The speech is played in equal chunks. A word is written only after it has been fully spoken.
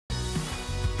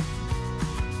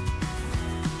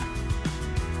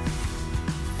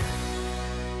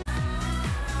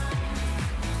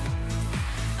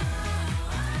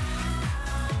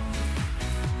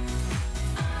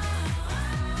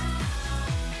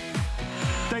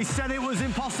They said it was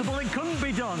impossible, it couldn't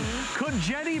be done. Could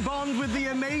Jenny Bond with the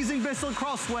amazing Bissell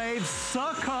Crosswaves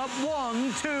suck up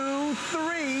 1, 2,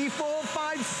 3, 4,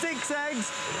 5, 6 eggs?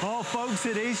 Oh, folks,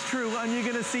 it is true, and you're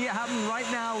gonna see it happen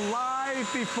right now, live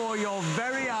before your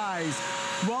very eyes.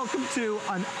 Welcome to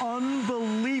an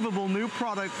unbelievable new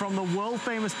product from the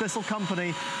world-famous Bissell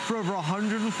company for over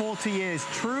 140 years.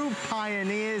 True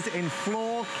pioneers in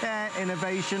floor care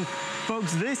innovation.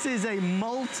 Folks, this is a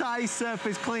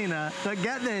multi-surface cleaner that,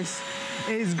 get this,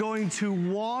 is going to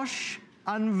wash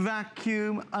and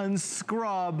vacuum and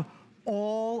scrub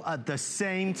all at the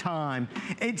same time.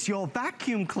 It's your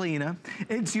vacuum cleaner,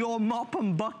 it's your mop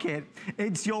and bucket,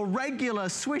 it's your regular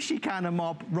swishy kind of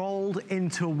mop rolled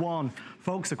into one.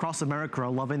 Folks across America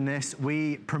are loving this.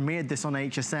 We premiered this on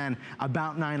HSN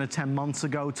about 9 or 10 months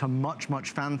ago to much, much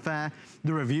fanfare.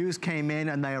 The reviews came in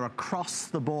and they are across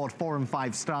the board 4 and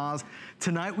 5 stars.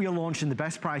 Tonight we are launching the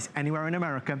best price anywhere in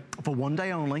America for one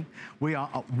day only. We are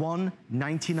at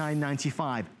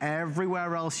 $199.95.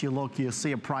 Everywhere else you look, you'll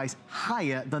see a price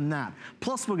higher than that.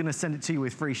 Plus we're gonna send it to you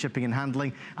with free shipping and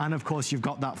handling. And of course you've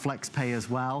got that flex pay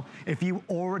as well. If you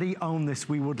already own this,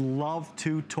 we would love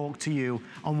to talk to you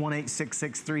on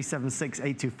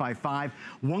 1-866-376-8255.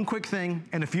 One quick thing,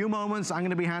 in a few moments I'm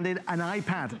gonna be handed an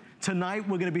iPad. Tonight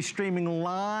we're gonna be streaming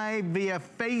live via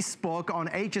Facebook on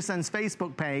HSN's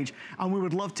Facebook page, and we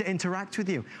would love to interact with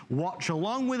you. Watch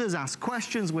along with us, ask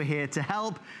questions, we're here to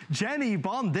help. Jenny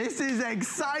Bond, this is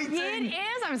exciting. It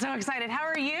is, I'm so excited. How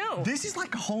are you? This is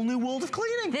like a whole new world of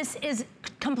cleaning. This is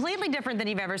completely different than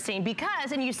you've ever seen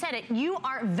because, and you said it, you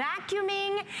are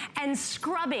vacuuming and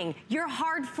scrubbing your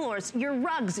hard floors, your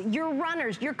rugs, your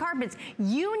runners, your carpets,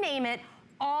 you name it,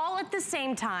 all at the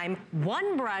same time.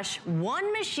 One brush,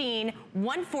 one machine,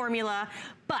 one formula,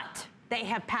 but they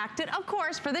have packed it, of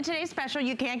course, for the today's special.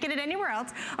 You can't get it anywhere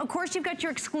else. Of course, you've got your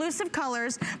exclusive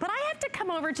colors, but I have to come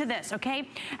over to this, okay?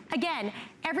 Again,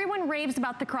 everyone raves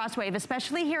about the Crosswave,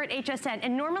 especially here at HSN,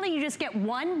 and normally you just get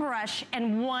one brush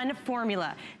and one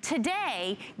formula.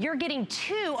 Today, you're getting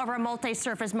 2 of our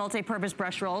multi-surface, multi-purpose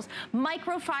brush rolls.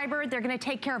 Microfiber, they're gonna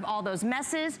take care of all those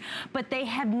messes, but they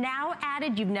have now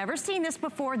added, you've never seen this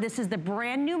before, this is the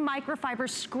brand new microfiber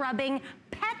scrubbing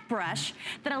pet brush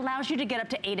that allows you to get up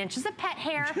to 8 inches of pet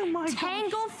hair,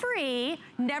 tangle-free.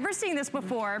 Never seen this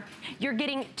before. You're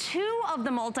getting 2 of the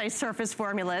multi-surface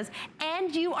formulas,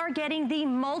 and you are getting the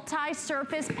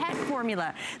multi-surface pet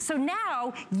formula. So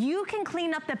now you can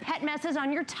clean up the pet messes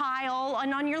on your tile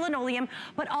and on your linoleum,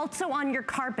 but also on your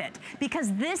carpet,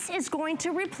 because this is going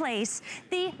to replace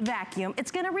the vacuum.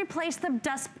 It's gonna replace the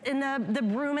dust in the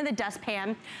broom and the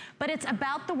dustpan, but it's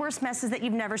about the worst messes that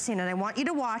you've never seen, and I want you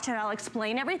to watch, and I'll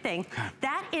explain everything.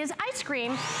 That is ice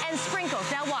cream and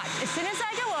sprinkles. Now watch, as soon as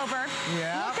I go over,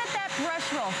 look at that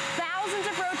brush roll. Thousands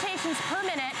of rotations per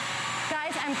minute.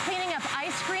 Guys, I'm cleaning up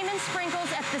ice cream and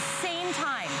sprinkles at the same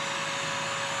time.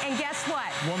 And guess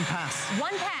what? One pass.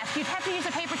 One pass. You'd have to use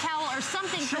a paper towel or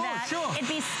something for that. It'd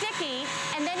be sticky,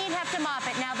 and then you'd have to mop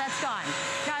it. Now that's gone.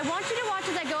 Now I want you to watch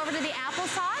as I go over to the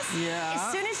applesauce. Yeah.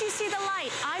 As soon as you see the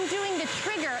light, I'm doing the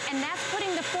trigger, and that's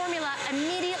putting the formula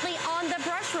immediately on the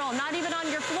brush roll, not even on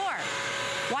your floor.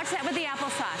 Watch that with the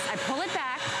applesauce. I pull it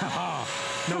back.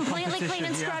 No completely clean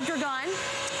and scrubbed, you're done.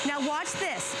 Now watch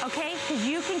this, okay? Because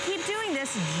you can keep doing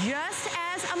this just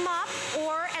as a mop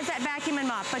or as that vacuum and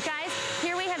mop. But guys,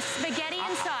 here we have spaghetti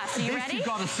and sauce. Are you ready? This you've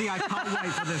got to see. I can't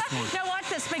wait for this one. Now watch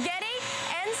this. Spaghetti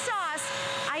and sauce.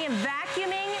 I am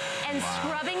vacuuming and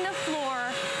scrubbing the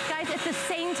floor, guys, at the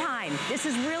same time. This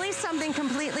is really something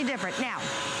completely different. Now,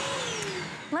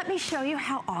 let me show you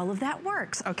how all of that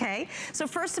works, okay? So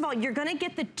first of all, you're gonna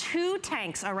get the 2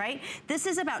 tanks, all right? This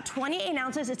is about 28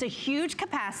 ounces. It's a huge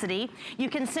capacity. You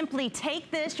can simply take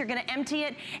this, you're gonna empty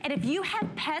it, and if you have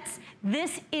pets,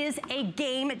 this is a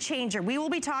game changer. We will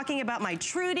be talking about my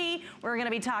Trudy, we're gonna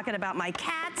be talking about my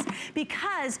cats,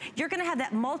 because you're gonna have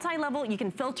that multi-level, you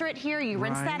can filter it here, you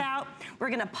rinse that out. We're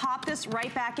gonna pop this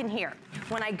right back in here.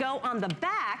 When I go on the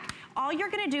back, all you're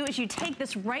gonna do is you take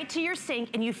this right to your sink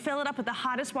and you fill it up with the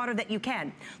hottest water that you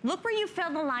can. Look where you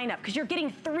fill the line up, because you're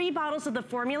getting 3 bottles of the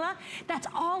formula. That's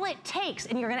all it takes,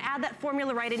 and you're gonna add that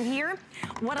formula right in here.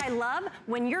 What I love,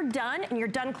 when you're done and you're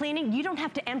done cleaning, you don't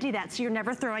have to empty that, so you're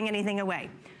never throwing anything away.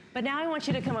 But now I want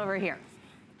you to come over here.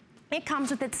 It comes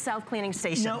with its self-cleaning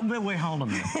station. No, but wait, hold on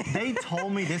a minute. They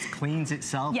told me this cleans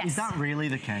itself. Yes. Is that really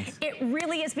the case? It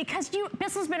really is, because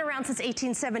Bissell's been around since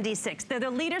 1876. They're the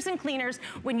leaders in cleaners.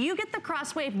 When you get the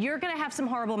Crosswave, you're gonna have some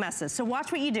horrible messes. So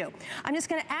watch what you do. I'm just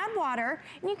gonna add water,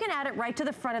 and you can add it right to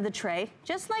the front of the tray,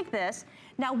 just like this.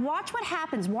 Now watch what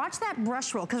happens. Watch that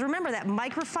brush roll, because remember that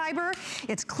microfiber,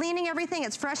 it's cleaning everything,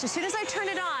 it's fresh. As soon as I turn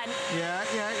it on,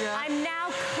 I'm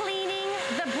now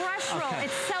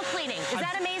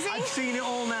seen it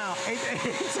all now.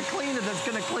 It's a cleaner that's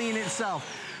gonna clean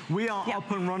itself. We are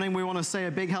up and running. We want to say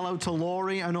a big hello to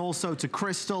Lori and also to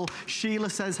Crystal. Sheila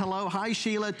says hello. Hi,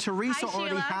 Sheila. Teresa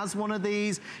already has one of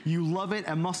these. You love it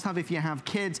and must have if you have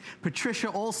kids. Patricia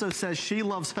also says she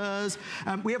loves hers.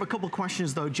 We have a couple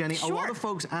questions though, Jenny. A lot of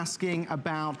folks asking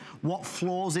about what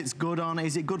floors it's good on.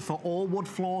 Is it good for all wood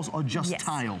floors or just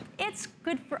tile? It's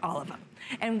good for all of them.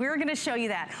 And we're gonna show you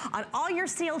that on all your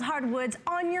sealed hardwoods,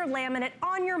 on your laminate,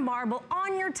 on your marble,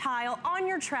 on your tile, on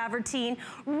your travertine,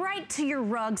 right to your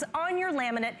rugs, on your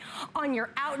laminate, on your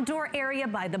outdoor area,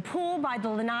 by the pool, by the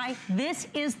lanai. This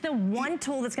is the one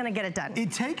tool that's gonna get it done.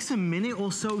 It takes a minute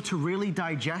or so to really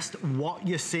digest what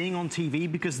you're seeing on TV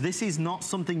because this is not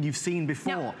something you've seen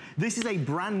before. No. This is a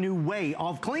brand new way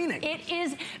of cleaning. It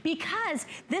is, because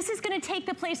this is gonna take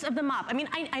the place of the mop. I mean,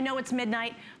 I know it's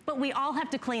midnight, but we all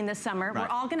have to clean this summer. We're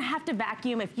all gonna have to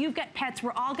vacuum. If you've got pets,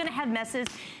 we're all gonna have messes.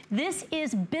 This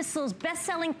is Bissell's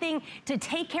best-selling thing to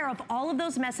take care of all of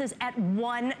those messes at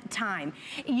one time.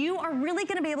 You are really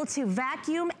gonna be able to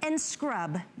vacuum and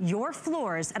scrub your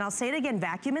floors, and I'll say it again,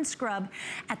 vacuum and scrub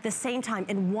at the same time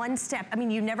in one step. I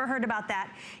mean, you've never heard about that.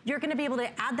 You're gonna be able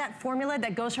to add that formula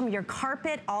that goes from your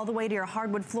carpet all the way to your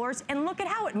hardwood floors, and look at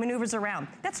how it maneuvers around.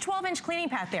 That's 12-inch cleaning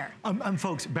path there. And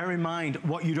folks, bear in mind,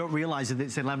 what you don't realize is that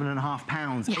it's 11.5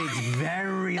 pounds. It's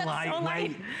very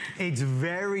lightweight. It's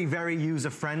very, very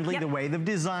user-friendly. The way they've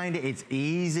designed it, it's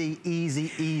easy,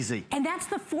 easy, easy. And that's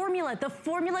the formula. The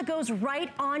formula goes right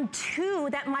onto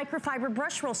that microfiber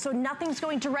brush roll, so nothing's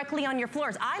going directly on your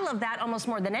floors. I love that almost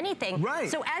more than anything. Right.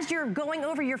 So as you're going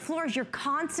over your floors, you're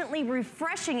constantly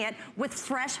refreshing it with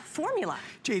fresh formula.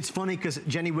 It's funny because,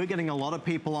 Jenny, we're getting a lot of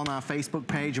people on our Facebook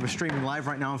page. We're streaming live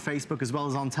right now on Facebook as well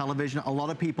as on television. A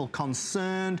lot of people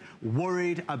concerned,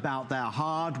 worried about their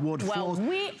hardwood floors.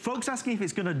 Folks asking if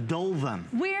it's going to dull them.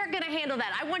 We're going to handle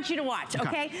that. I want you to watch,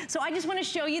 okay? So I just want to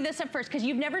show you this up first because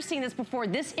you've never seen this before.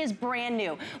 This is brand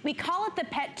new. We call it the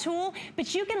pet tool,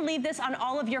 but you can leave this on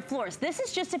all of your floors. This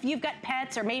is just if you've got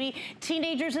pets or maybe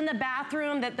teenagers in the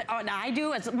bathroom that I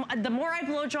do. The more I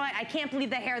blow dry, I can't believe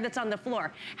the hair that's on the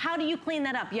floor. How do you clean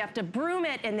that up? You have to broom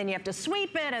it, and then you have to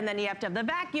sweep it, and then you have to have the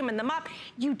vacuum and the mop.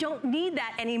 You don't need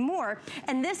that anymore.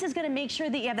 And this is going to make sure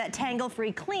that you have that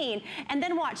tangle-free clean. And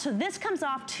then watch. So this comes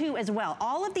off too as well.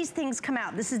 All of these things come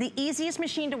out. This is the easiest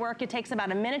machine to work. It takes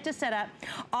about a minute to set up.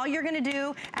 All you're going to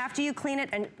do after you clean it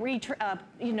and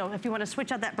you know, if you want to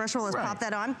switch out that brush roll, is pop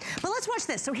that on. But let's watch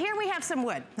this. So here we have some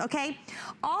wood, okay?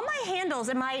 All my handles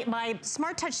and my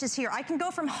smart touch is here. I can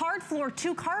go from hard floor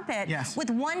to carpet with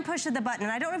one push of the button.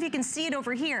 And I don't know if you can see it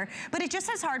over here, but it just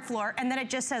says hard floor and then it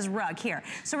just says rug here.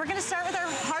 So we're going to start with our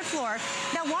hard floor.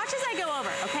 Now watch as I go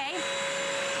over, okay?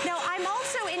 Now I'm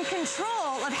also in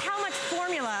control of how much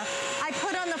formula I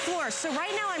put on the floor. So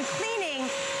right now I'm cleaning,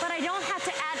 but I don't have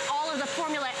to add all of the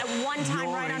formula at one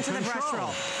time right onto the brush roll.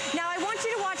 Now I want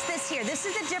you to watch this here. This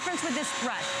is the difference with this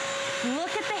brush. Look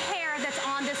at the hair that's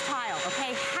on this tile,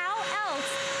 okay? How else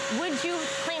would you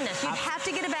clean this? You'd have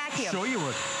to get a vacuum. Sure you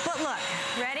would. But look,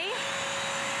 ready?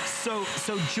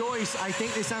 So Joyce, I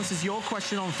think this answers your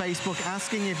question on Facebook,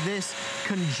 asking if this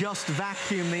can just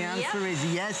vacuum. The answer is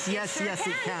yes, yes, yes,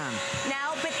 it can.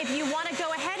 Now, but if you want to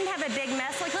go ahead and have a big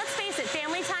mess, like let's face it,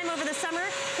 family time over the summer,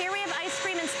 here we have ice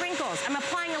cream and sprinkles. I'm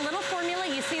applying a little formula.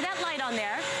 You see that light on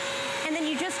there. And then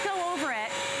you just go over it.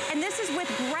 And this is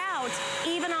with grout,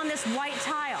 even on this white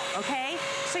tile, okay?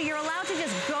 So you're allowed to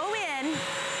just go in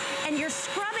and you're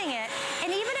scrubbing it. And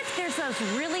even if there's those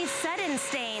really set-in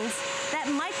stains, that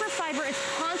microfiber is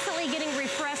constantly getting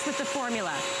refreshed with the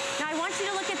formula. Now I want you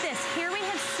to look at this. Here we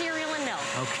have cereal and milk.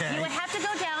 Okay. You would have to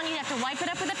go down, you'd have to wipe it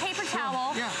up with a paper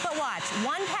towel. But watch,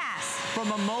 one pass.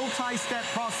 From a multi-step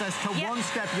process to one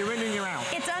step, you're in and you're out.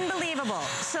 It's unbelievable.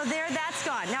 So there, that's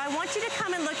gone. Now I want you to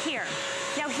come and look here.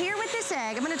 Now here with this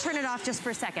egg, I'm gonna turn it off just for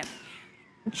a second.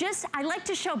 I like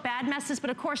to show bad messes,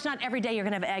 but of course not every day you're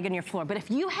gonna have egg on your floor. But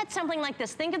if you had something like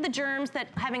this, think of the germs that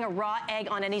having a raw egg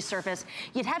on any surface.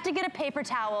 You'd have to get a paper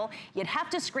towel, you'd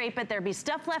have to scrape it, there'd be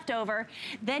stuff left over,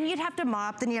 then you'd have to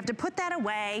mop, then you have to put that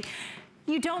away.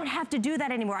 You don't have to do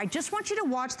that anymore. I just want you to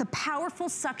watch the powerful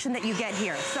suction that you get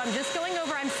here. So I'm just going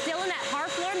over, I'm still in that hard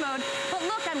floor mode, but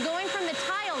look, I'm going from the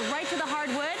tile right to the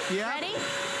hardwood. Ready?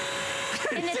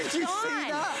 And it's Did you see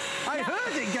that? I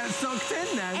heard it get sucked in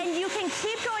then. And you can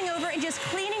keep going over and just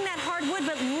cleaning that hardwood,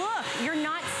 but look, you're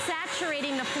not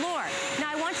saturating the floor. Now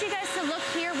I want you guys to look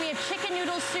here. We have chicken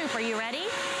noodle soup. Are you ready?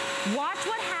 Watch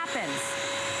what happens.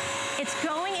 It's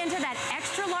going into that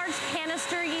extra large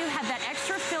canister. You have that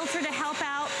extra filter to help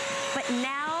out. But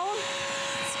now,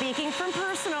 speaking from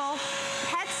personal,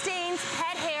 pet stains stains,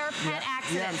 pet hair, pet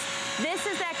accidents. This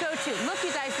is that go-to. Look,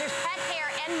 you guys, there's pet hair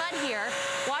and mud here.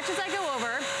 Watch as I go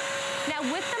over. Now,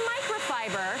 with the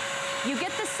microfiber, you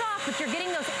get the soft, but you're getting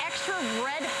those extra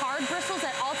red hard bristles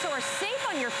that also are safe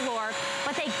on your floor,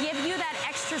 but they give you that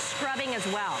extra scrubbing as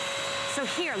well. So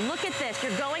here, look at this.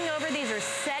 You're going over, these are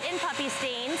set in puppy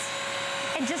stains,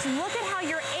 and just look at how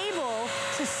you're able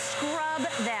to scrub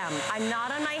them. I'm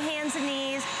not on my hands and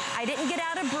knees. I didn't get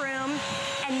out a broom,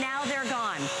 and now they're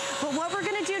gone. But what we're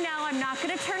gonna do now, I'm not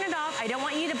gonna turn it off. I don't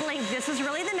want you to blink. This is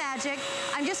really the magic.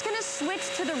 I'm just gonna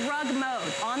switch to the rug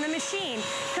mode on the machine,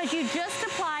 because you just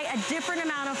apply a different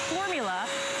amount of formula,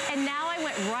 and now I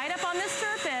went right up on the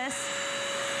surface,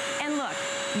 and look,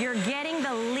 you're getting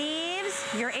the leaves,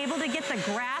 you're able to get the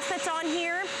grass that's on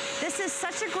here. This is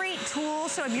such a great tool,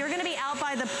 so if you're gonna be out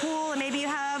by the pool and maybe you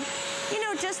have, you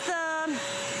know, just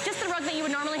the rug that you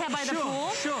would normally have by the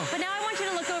pool. But now I want you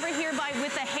to look over here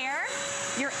with the hair.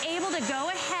 You're able to go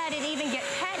ahead and even get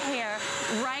pet hair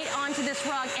right onto this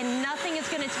rug, and nothing is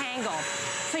gonna tangle.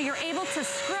 So you're able to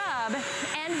scrub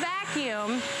and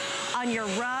vacuum on your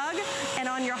rug and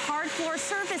on your hard floor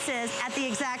surfaces at the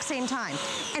exact same time.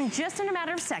 And just in a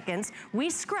matter of seconds, we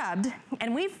scrubbed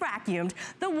and we vacuumed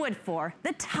the wood floor,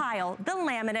 the tile, the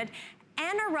laminate,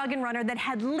 and a rug and runner that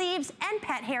had leaves and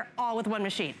pet hair all with one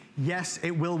machine. Yes,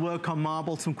 it will work on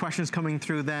marble. Some questions coming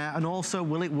through there. And also,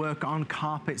 will it work on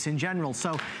carpets in general?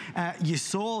 So you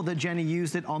saw that Jenny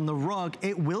used it on the rug.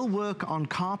 It will work on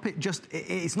carpet. Just,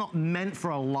 it's not meant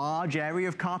for a large area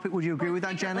of carpet. Would you agree with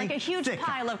that, Jenny? Like a huge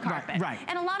pile of carpet. Right.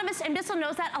 And a lot of us, and Bissell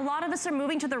knows that, a lot of us are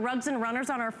moving to the rugs and runners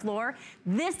on our floor.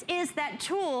 This is that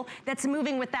tool that's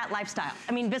moving with that lifestyle.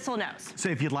 I mean, Bissell knows. So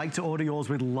if you'd like to order yours,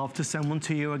 we'd love to send one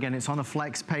to you. Again, it's on a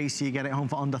flex pay, so you get it home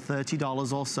for under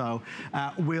 $30 or so.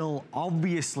 We'll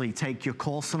obviously take your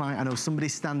calls tonight. I know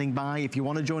somebody's standing by. If you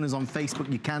want to join us on Facebook,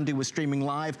 you can do. We're streaming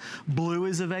live. Blue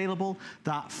is available.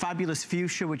 That fabulous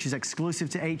fuchsia, which is exclusive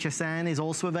to HSN, is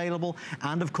also available.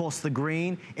 And of course, the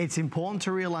green. It's important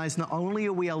to realize not only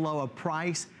are we a lower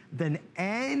price than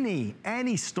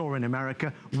any store in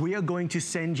America, we are going to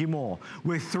send you more.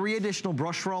 With 3 additional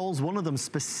brush rolls, one of them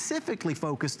specifically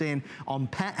focused in on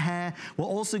pet hair. We're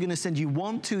also gonna send you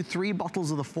 1, 2, 3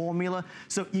 bottles of the formula.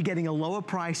 So you're getting a lower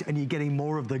price and you're getting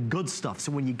more of the good stuff.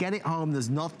 So when you get it home, there's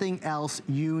nothing else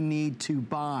you need to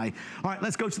buy. All right,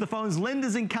 let's go to the phones.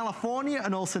 Linda's in California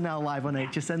and also now live on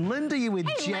HSN. Linda, you with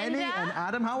Jenny Linda. and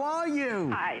Adam. How are you?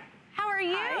 Hi. How are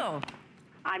you? Hi.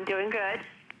 I'm doing good.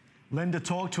 Linda,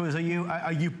 talk to us. Are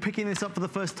you picking this up for the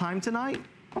first time tonight?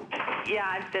 Yeah,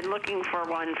 I've been looking for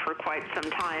one for quite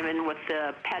some time, and with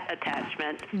the pet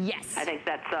attachment, yes, I think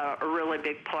that's a really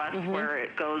big plus, where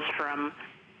it goes from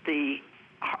the...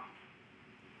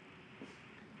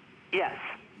 Yes.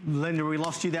 Linda, we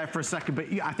lost you there for a second, but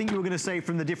I think you were going to say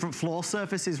from the different floor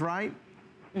surfaces, right?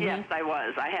 Yes, I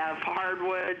was. I have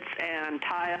hardwoods and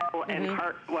tile and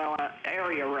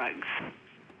area rugs.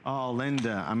 Oh,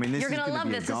 Linda, I mean, this You're is gonna going to love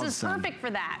be a this. This is godsend. perfect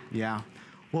for that. Yeah.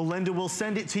 Well, Linda, we'll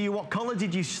send it to you. What color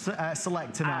did you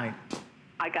select tonight?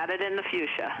 I got it in the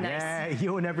fuchia. Nice. Yeah,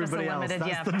 you and everybody else.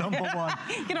 That's the number one.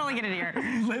 You can only get it here.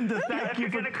 Linda, thank you for If you're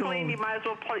going to clean, you might as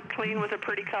well clean with a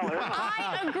pretty color.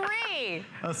 I agree.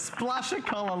 A splash of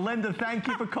color. Linda, thank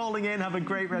you for calling in. Have a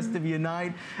great rest of your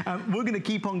night. We're going to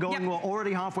keep on going. We're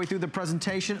already halfway through the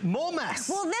presentation. More mess.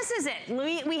 Well, this is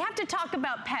it. We have to talk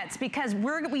about pets because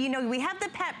we have the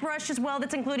pet brush as well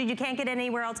that's included. You can't get it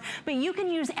anywhere else, but you can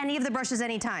use any of the brushes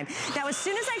anytime. Now, as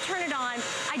soon as I turn it on,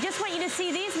 I just want you to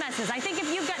see these messes. I think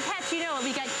if you've got pets, you know it.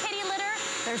 We got kitty litter,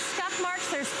 there's scuff marks,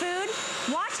 there's food.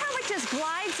 Watch how it just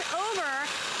glides over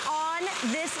on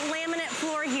this laminate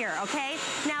floor here, okay?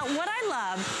 Now, what I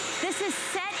love, this is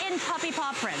set in puppy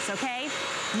paw prints, okay?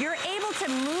 You're able to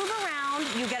move around.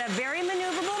 You get a very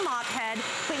maneuverable mop head,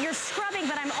 but you're scrubbing,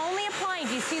 but I'm only applying.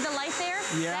 Do you see the light there?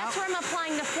 Yeah. That's where I'm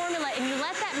applying the formula, and you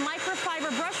let that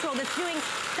microfiber brush roll that's doing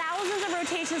thousands of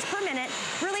rotations per minute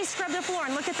really scrub the floor,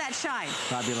 and look at that shine.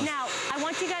 Fabulous. Now, I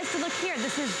want you guys to look here.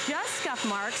 This is just scuff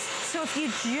marks, so if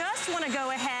you just want to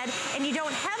go ahead and you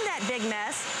don't have that big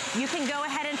mess, you can go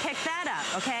ahead and pick that up,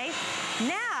 okay?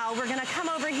 Now, we're gonna come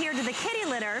over here to the kitty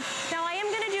litter. Now, I am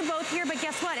gonna do both here, but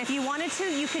guess what? If you wanted to,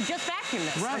 you could just vacuum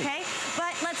this, okay?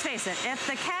 But let's face it, if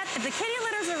the kitty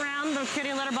litter's around the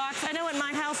kitty litter box, I know in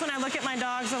my house when I look at my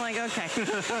dogs, I'm like, okay,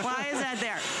 why is that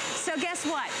there? So guess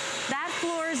what? That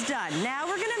floor is done. Now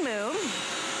we're gonna move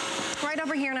right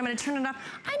over here, and I'm gonna turn it off.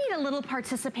 I need a little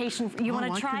participation. You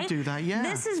wanna try? I can do that, yeah.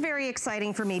 This is very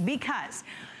exciting for me because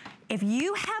If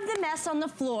you have the mess on the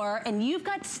floor and you've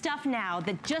got stuff now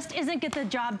that just isn't get the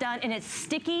job done and it's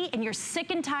sticky and you're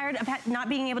sick and tired of not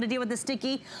being able to deal with the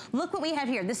sticky, look what we have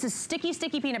here. This is sticky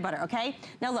peanut butter, okay?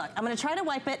 Now look, I'm gonna try to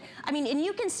wipe it. I mean, and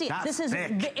you can see That's this is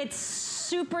thick. It's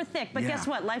super thick, but guess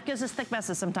what? Life gives us thick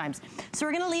messes sometimes. So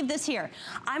we're gonna leave this here.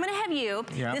 I'm gonna have you,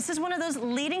 this is one of those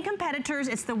leading competitors.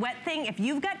 It's the wet thing. If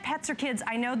you've got pets or kids,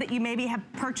 I know that you maybe have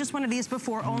purchased one of these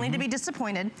before only to be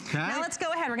disappointed. Okay. Now let's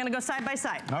go ahead. We're gonna go side by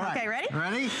side. All right. Okay, ready?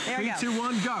 Ready? There we 3, go. 2,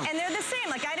 1, go. And they're the same.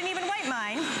 Like I didn't even wipe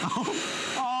mine.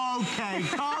 Oh, okay,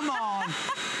 come on.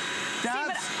 See,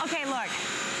 but, okay, look.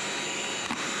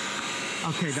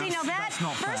 Okay, See, now that's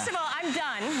not fair. first of all, I'm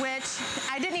done, which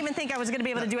I didn't even think I was gonna be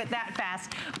able to do it that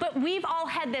fast. But we've all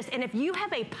had this, and if you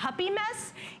have a puppy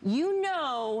mess, you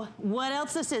know what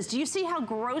else this is. Do you see how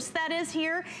gross that is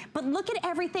here? But look at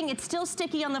everything, it's still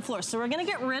sticky on the floor. So we're gonna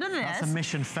get rid of this. That's a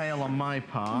mission fail on my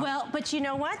part. Well, but you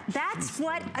know what? That's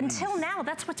what, until now,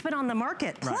 that's what's been on the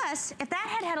market. Right. Plus, if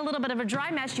that had a little bit of a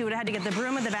dry mess, you would have had to get the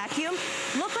broom or the vacuum.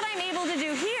 Look what I'm able to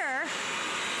do here.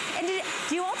 And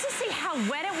do you also see how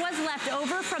wet it was left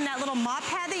over from that little mop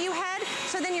pad that you had?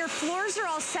 So then your floors are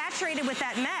all saturated with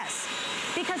that mess.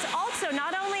 Because also,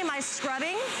 not only am I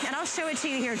scrubbing, and I'll show it to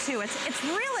you here too, it's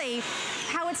really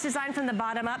how it's designed from the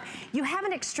bottom up. You have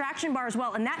an extraction bar as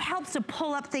well, and that helps to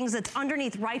pull up things that's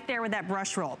underneath right there with that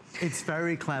brush roll. It's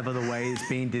very clever the way it's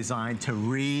been designed to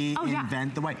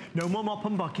reinvent the way. No more mop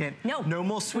and bucket. No. No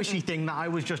more swishy thing that I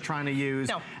was just trying to use.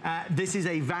 No. This is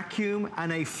a vacuum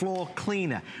and a floor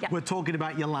cleaner. Yep. We're talking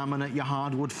about your laminate, your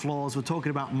hardwood floors. We're talking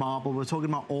about marble. We're talking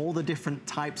about all the different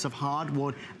types of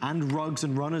hardwood and rugs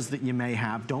and runners that you may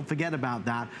have. Don't forget about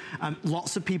that.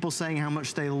 Lots of people saying how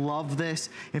much they love this.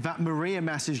 In fact, Maria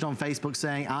messaged on Facebook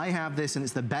saying, I have this and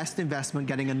it's the best investment,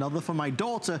 getting another for my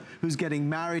daughter who's getting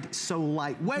married, so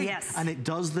lightweight. Yes. And it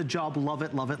does the job. Love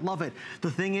it, love it, love it.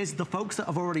 The thing is, the folks that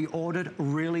have already ordered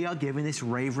really are giving this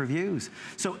rave reviews.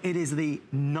 So it is the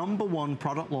 #1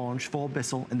 product launch for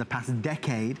Bissell in the past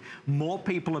decade. More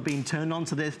people are being turned on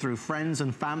to this through friends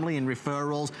and family and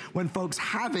referrals. When folks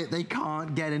have it, they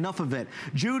can't get enough of it.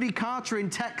 Judy Carter in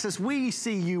Texas, we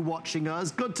see you watching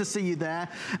us. Good to see you there.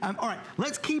 All right,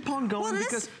 let's keep on going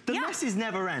because the messes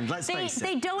never end, let's face it.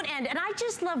 They don't end, and I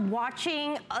just love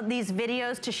watching these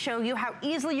videos to show you how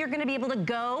easily you're gonna be able to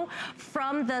go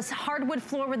from this hardwood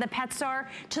floor where the pets are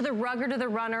to the rug or to the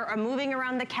runner, or moving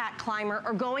around the cat climber,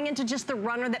 or going into just the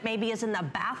runner that maybe is in the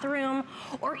bathroom,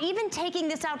 or even taking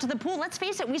this out to the pool. Let's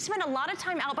face it, we spend a lot of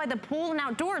time out by the pool and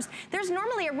outdoors. There's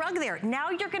normally a rug there.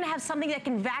 Now you're gonna have something that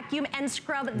can vacuum and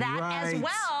scrub that as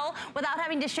well without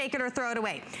having to shake it or throw it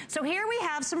away. So here we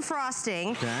have some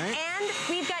frosting, and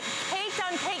we've got caked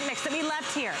on cake mix that we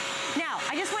left here. Now,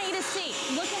 I just want you to see,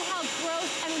 look at how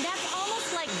gross, I mean, that's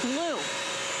almost like glue.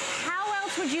 How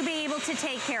else would you be able to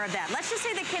take care of that? Let's just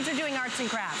say the kids are doing arts and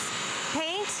crafts.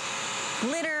 Paint,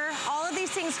 glitter, all of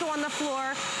these things go on the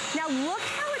floor. Now look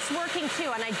how it's working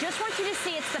too, and I just want you to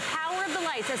see it's the power of the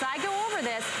lights. As I go over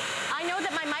this, I know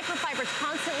that my microfiber is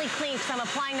constantly clean because I'm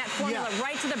applying that formula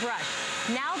right to the brush.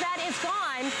 Now that is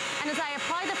gone, and as I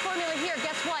apply the formula here,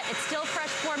 guess what? It's still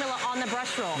fresh formula on the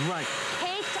brush roll. Right.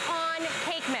 Caked on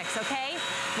cake mix, okay?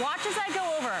 Watch as I go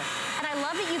over. And I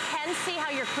love that you can see how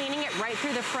you're cleaning it right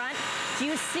through the front. Do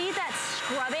you see that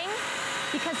scrubbing?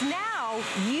 Because now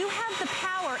you have the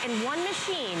power in one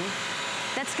machine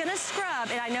that's gonna scrub,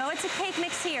 and I know it's a cake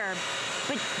mix here,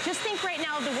 but just think right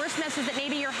now of the worst messes that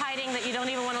maybe you're hiding that you don't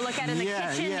even wanna look at in the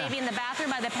kitchen, maybe in the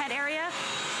bathroom by the pet area.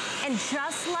 And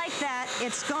just like that,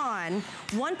 it's gone.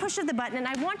 One push of the button, and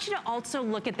I want you to also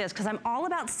look at this because I'm all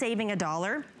about saving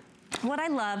 $1. What I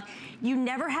love, you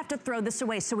never have to throw this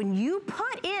away. So when you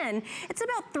put in, it's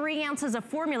about 3 ounces of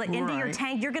formula into your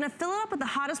tank. You're gonna fill it up with the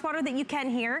hottest water that you can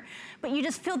here, but you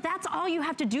just fill, that's all you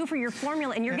have to do for your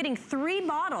formula, and you're getting 3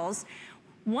 bottles.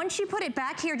 Once you put it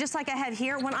back here, just like I have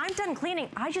here, when I'm done cleaning,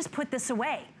 I just put this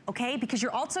away, okay? Because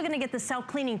you're also gonna get the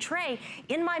self-cleaning tray.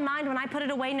 In my mind, when I put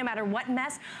it away, no matter what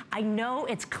mess, I know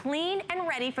it's clean and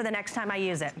ready for the next time I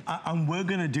use it. And we're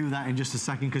gonna do that in just a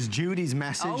second because Judy's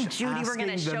message Judy, we're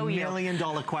gonna show the you. $1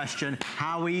 million question,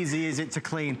 how easy is it to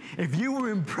clean? If you were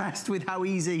impressed with how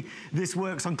easy this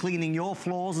works on cleaning your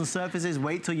floors and surfaces,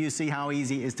 wait till you see how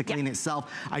easy it is to clean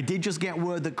itself. I did just get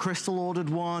word that Crystal ordered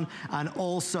one, and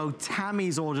also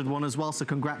Tammy's ordered one as well, so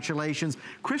congratulations.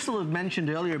 Crystal had mentioned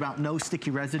earlier about no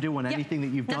sticky residue on anything that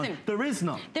you've done. There is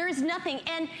none. There is nothing.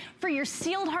 And for your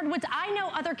sealed hardwoods, I know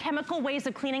other chemical ways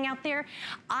of cleaning out there.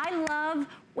 I love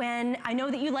when I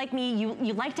know that you like me,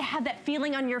 you like to have that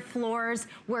feeling on your floors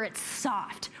where it's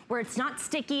soft, where it's not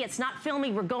sticky, it's not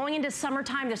filmy. We're going into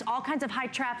summertime, there's all kinds of high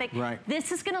traffic. Right.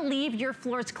 This is gonna leave your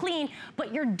floors clean,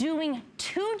 but you're doing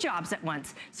 2 jobs at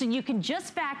once. So you can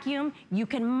just vacuum, you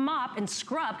can mop and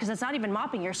scrub, because it's not even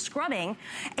mopping, you're scrubbing,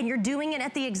 and you're doing it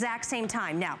at the exact same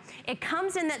time. Now, it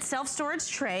comes in that self-storage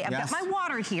tray. I've got my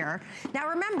water here. Now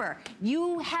remember,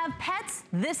 you have pets,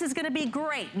 this is gonna be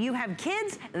great. You have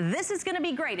kids, this is gonna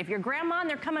be great. If you're grandma and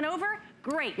they're coming over,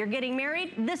 great. You're getting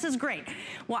married, this is great.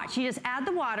 Watch, you just add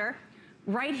the water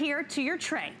right here to your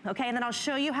tray, okay? And then I'll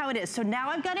show you how it is. So now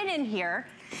I've got it in here,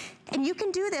 and you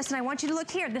can do this, and I want you to look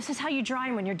here. This is how you dry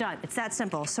them when you're done. It's that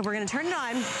simple. So we're gonna turn it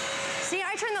on. See,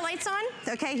 I turn the lights on?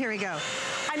 Okay, here we go.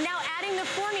 I'm now adding the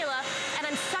formula, and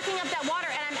I'm sucking up that water,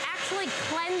 and I'm actually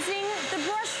cleansing the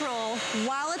brush roll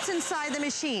while it's inside the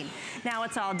machine. Now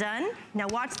it's all done. Now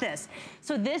watch this.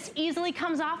 So this easily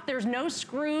comes off. There's no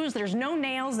screws, there's no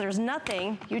nails, there's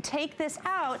nothing. You take this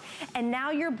out, and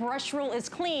now your brush roll is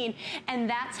clean, and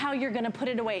that's how you're gonna put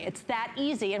it away. It's that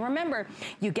easy. And remember,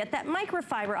 you get that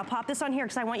microfiber. I'll pop this on here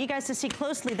because I want you guys to see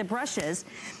closely the brushes,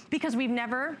 because we've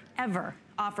never, ever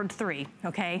offered 3,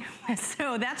 okay?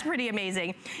 So that's pretty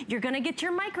amazing. You're gonna get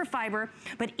your microfiber,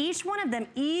 but each one of them,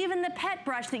 even the pet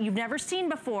brush that you've never seen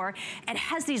before, it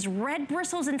has these red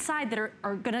bristles inside that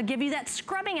are gonna give you that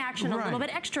scrubbing action a little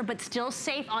bit extra, but still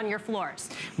safe on your floors.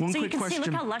 One so quick you can question.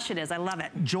 see, look how lush it is. I love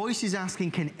it. Joyce is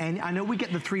asking, can any, I know we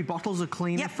get the 3 bottles of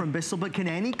cleaner from Bissell, but can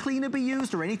any cleaner be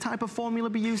used or any type of formula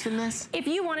be used in this? If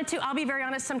you wanted to, I'll be very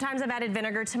honest, sometimes I've added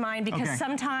vinegar to mine because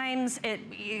sometimes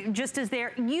it just is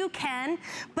there. You can,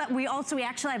 but we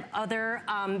actually have other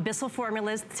Bissell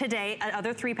formulas today,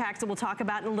 other 3-packs that we'll talk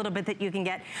about in a little bit that you can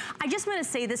get. I just want to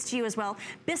say this to you as well.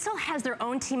 Bissell has their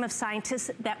own team of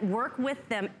scientists that work with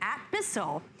them at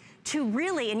Bissell to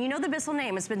really, and you know the Bissell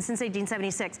name, it's been since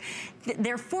 1876,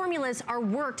 their formulas are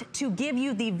worked to give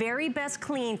you the very best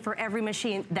clean for every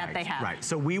machine that they have. Right,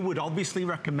 so we would obviously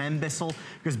recommend Bissell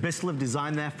because Bissell have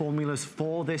designed their formulas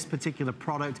for this particular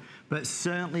product, but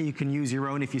certainly you can use your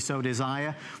own if you so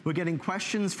desire. We're getting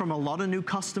questions from a lot of new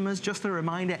customers. Just a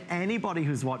reminder, anybody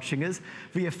who's watching us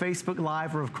via Facebook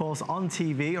Live or of course on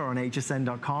TV or on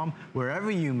hsn.com,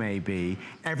 wherever you may be,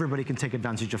 everybody can take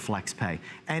advantage of FlexPay.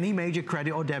 Any major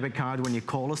credit or debit card, when you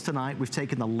call us tonight, we've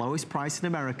taken the lowest price in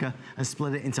America and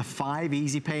split it into 5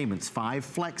 easy payments, 5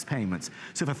 flex payments.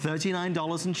 So for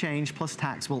 $39 and change plus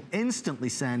tax, we'll instantly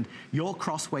send your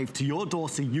Crosswave to your door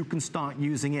so you can start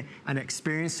using it and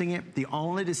experiencing it. The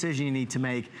only decision you need to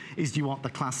make is, do you want the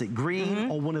classic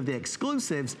green or one of the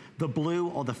exclusives, the blue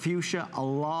or the fuchsia? A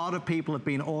lot of people have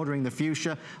been ordering the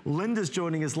fuchsia. Linda's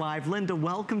joining us live. Linda,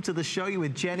 welcome to the show. You're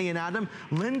with Jenny and Adam.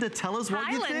 Linda, tell us what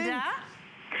you think. Hi, Linda.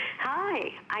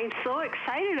 Hi, I'm so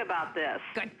excited about this.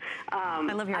 Good.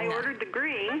 I love hearing that. I ordered the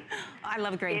green. I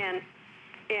love green.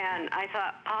 And I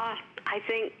thought, I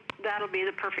think that'll be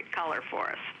the perfect color for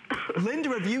us. Linda,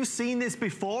 have you seen this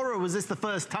before, or was this the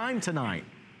first time tonight?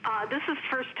 This is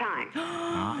first time.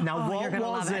 Now, what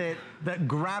was it that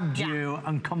grabbed you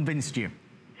and convinced you?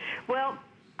 Well,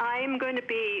 I'm going to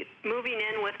be moving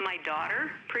in with my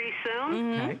daughter pretty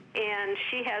soon, and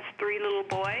she has 3 little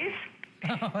boys.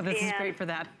 Oh, this is great for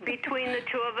that. Between the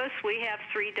 2 of us, we have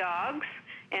 3 dogs,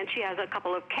 and she has a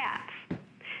couple of cats.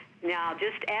 Now,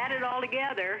 just add it all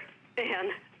together,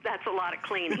 and that's a lot of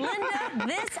cleaning.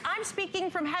 Linda, I'm speaking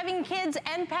from having kids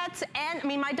and pets, and I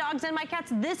mean, my dogs and my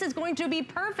cats, this is going to be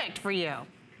perfect for you.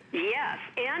 Yes,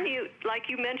 and like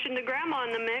you mentioned the grandma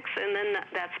in the mix, and then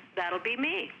that'll be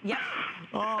me. Yep.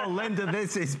 Oh, Linda,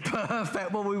 this is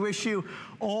perfect. Well, we wish you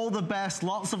all the best.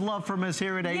 Lots of love from us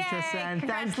here at HSN.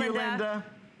 Congrats, Thank you, Linda.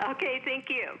 Okay, thank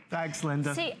you. Thanks,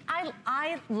 Linda. See,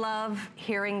 I love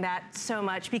hearing that so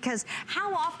much, because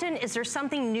how often is there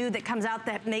something new that comes out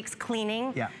that makes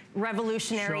cleaning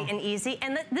revolutionary and easy?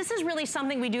 And this is really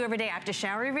something we do every day. I have to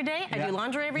shower every day. I do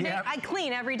laundry every day. I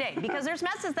clean every day because there's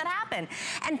messes that happen.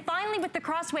 And finally, with the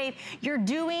Crosswave, you're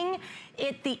doing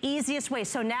it the easiest way.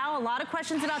 So now a lot of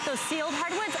questions about those sealed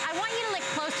hardwoods. I want you to look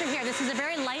closer here. This is a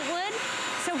very light wood.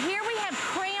 So here we have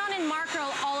crayon and marker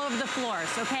all over the floors,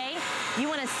 okay? You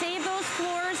want to save those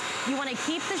floors. You want to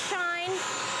keep the shine.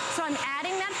 So I'm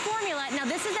adding that formula. Now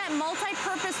this is that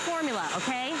multi-purpose formula,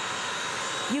 okay?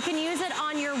 You can use it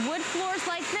on your wood floors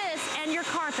like this and your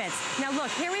carpets. Now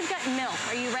look, here we've got milk.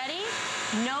 Are you ready?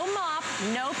 No mop,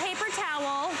 no paper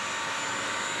towel.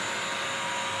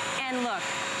 And look,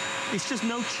 It's just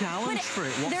no challenge for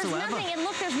it whatsoever. There's nothing, and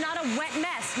look, there's not a wet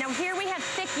mess. Now here we have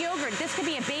thick yogurt. This could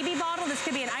be a baby bottle, this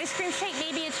could be an ice cream shake,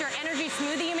 maybe it's your energy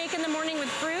smoothie you make in the morning with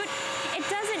fruit. It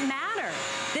doesn't matter.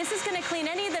 This is gonna clean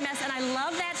any of the mess, and I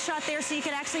love that shot there so you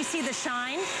can actually see the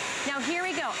shine. Now here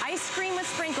we go, ice cream with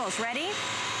sprinkles, ready?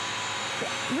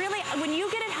 Really, when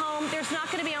you get it home, there's not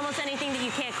gonna be almost anything that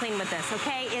you can't clean with this,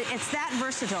 okay? It's that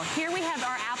versatile. Here we have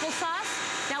our applesauce.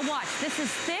 Now watch, this is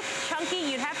thick, chunky,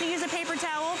 you'd have to use a paper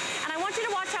towel, and I want you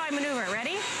to watch how I maneuver it,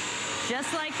 ready?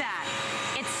 Just like that.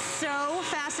 It's so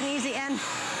fast and easy, and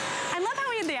I love how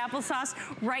we have the applesauce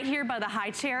right here by the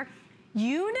high chair.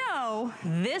 You know,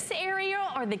 this area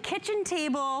or the kitchen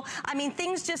table, I mean,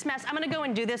 things just mess. I'm gonna go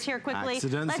and do this here quickly.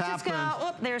 Accidents happen. Just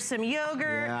go, there's some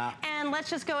yogurt, and let's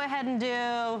just go ahead and do,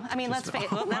 I mean, let's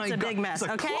face it, that's a big mess,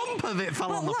 okay? A clump of it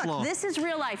fell on the floor. This is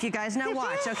real life, you guys. Now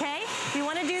watch, okay? You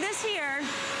wanna do this here.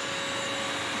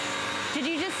 Did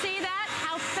you just see that?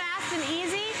 How fast and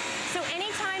easy? So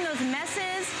anytime those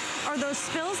messes or those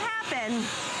spills happen,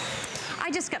 I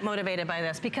just got motivated by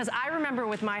this because I remember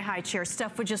with my high chair,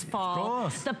 stuff would just fall. Of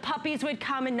course. The puppies would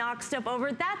come and knock stuff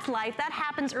over. That's life. That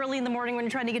happens early in the morning when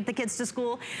you're trying to get the kids to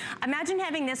school. Imagine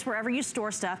having this wherever you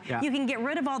store stuff. Yeah. You can get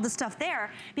rid of all the stuff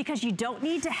there because you don't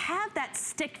need to have that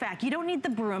stick vac. You don't need the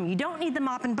broom. You don't need the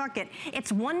mop and bucket.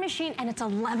 It's one machine and it's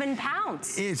 11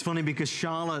 pounds. It's funny because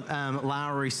Charlotte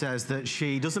Lowry says that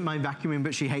she doesn't mind vacuuming,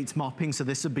 but she hates mopping, so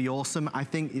this would be awesome. I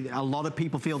think a lot of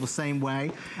people feel the same way.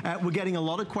 We're getting a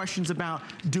lot of questions about,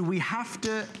 do we have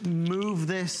to move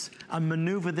this and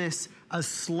maneuver this as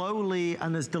slowly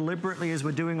and as deliberately as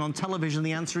we're doing on television?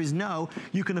 The answer is no.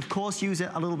 You can, of course, use it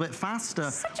a little bit faster.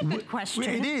 Such a good question.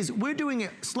 It is. We're doing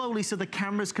it slowly so the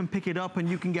cameras can pick it up and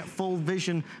you can get full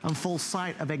vision and full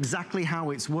sight of exactly how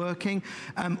it's working.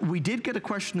 We did get a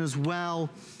question as well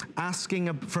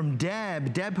asking from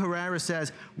Deb. Deb Herrera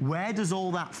says, where does all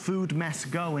that food mess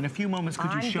go? In a few moments,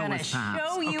 could you show us, perhaps? I'm gonna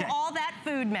show you all that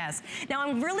food mess. Now,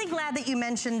 I'm really glad that you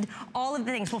mentioned all of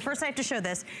the things. Well, first I have to show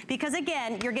this because,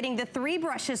 again, you're getting the 3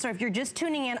 brushes, so if you're just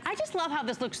tuning in, I just love how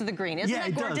this looks with the green. Isn't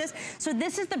that gorgeous? So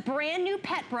this is the brand new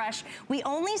pet brush. We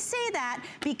only say that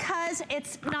because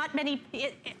it's not many,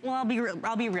 well,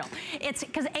 I'll be real. It's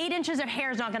because 8 inches of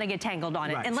hair is not gonna get tangled on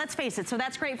it. Right. And let's face it, so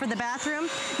that's great for the bathroom.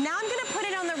 Now I'm gonna put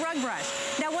it on the rug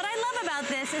brush. Now what I love about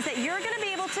this is that you're gonna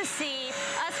be able to see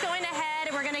us going ahead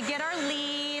and we're gonna get our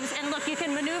leaves, and look, you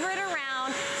can maneuver it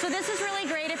around. So this is really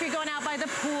great if you're going out by the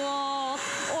pool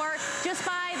or just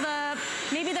by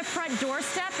maybe the front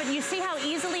doorstep, but you see how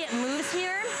easily it moves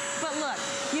here? But look,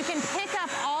 you can pick up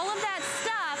all of that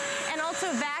stuff and also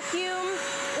vacuum,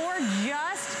 or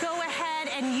just go ahead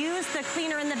and use the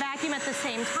cleaner and the vacuum at the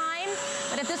same time.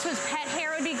 But if this was pet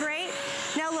hair, it would be great.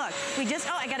 Now look, we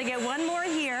just, I gotta get one more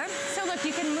here. So look,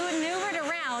 you can maneuver it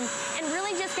around and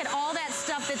really just get all that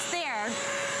stuff that's there.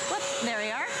 Whoops, there we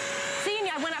are. See,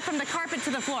 I went up from the carpet to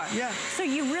the floor. Yeah. So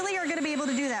you really are gonna be able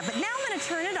to do that. But now I'm gonna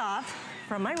turn it off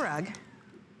from my rug.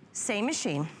 Same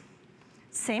machine,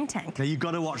 same tank. Now you've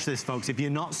got to watch this, folks. If you're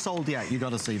not sold yet, you've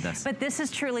got to see this. But this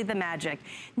is truly the magic.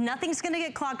 Nothing's gonna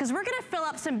get clogged because we're gonna fill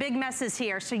up some big messes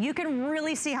here so you can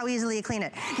really see how easily you clean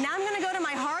it. Now I'm gonna go to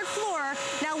my hard floor.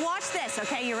 Now watch this,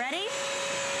 okay, you ready?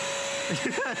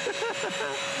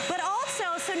 But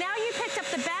also, so now you picked up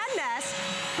the bad mess,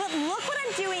 but look what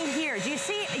I'm doing here. Do you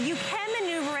see, you can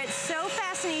maneuver it so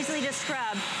fast and easily to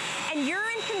scrub. And you're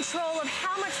in control of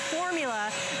how much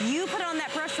formula you put on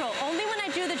that brush roll. Only when I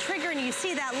do the trigger and you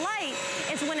see that light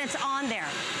is when it's on there.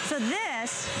 So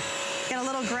this, got a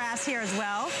little grass here as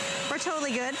well. We're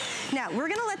totally good. Now, we're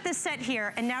gonna let this set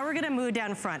here, and now we're gonna move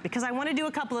down front because I wanna do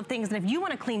a couple of things, and if you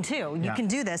wanna clean too, you can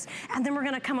do this. And then we're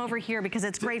gonna come over here because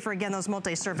it's great for, again, those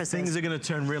multi-surfaces. Things are gonna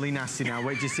turn really nasty now.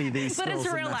 Wait to see these But it's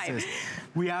real life.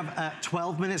 We have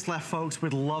 12 minutes left, folks.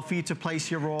 We'd love for you to place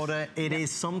your order. It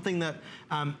is something that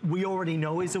we already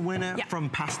know is a winner from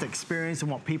past experience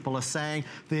and what people are saying.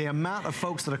 The amount of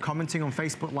folks that are commenting on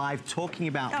Facebook Live talking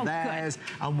about theirs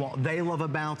and what they love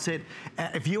about it.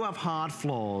 If you have hard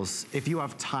floors, if you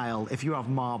have tile, if you have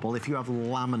marble, if you have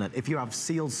laminate, if you have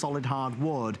sealed solid hard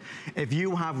wood, if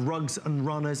you have rugs and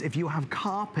runners, if you have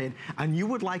carpet, and you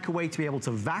would like a way to be able to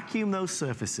vacuum those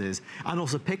surfaces and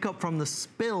also pick up from the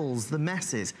spills, the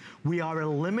messes, we are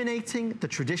eliminating the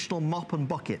traditional mop and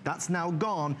bucket. That's now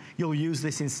gone. You'll use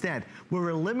this instead. We're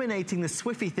eliminating the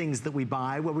Swiffy things that we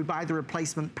buy, where we buy the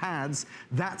replacement pads.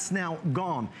 That's now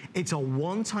gone. It's a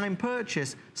one-time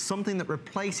purchase, something that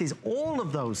replaces all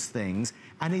of those things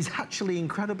and is actually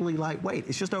incredibly lightweight.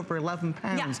 It's just over 11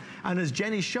 pounds. Yeah. And as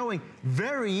Jenny's showing,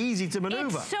 very easy to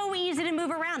maneuver. It's so easy to move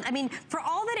around. I mean, for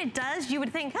all that it does, you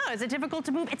would think, oh, is it difficult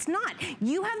to move? It's not.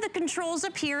 You have the controls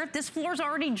up here. This floor's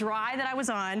already dry that I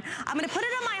was on. I'm gonna put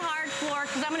it on my hard floor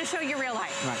because I'm gonna show you real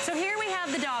life. Right. So here we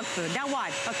have the dog food. Now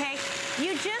watch, okay?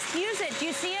 You just use it. Do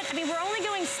you see it? I mean, we're only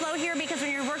going slow here because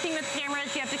when you're working with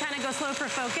cameras, you have to kind of go slow for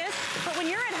focus. But when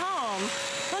you're at home,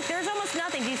 look, there's almost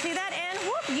nothing. Do you see that? And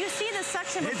whoop, you see the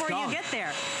suction before you get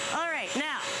there. All right,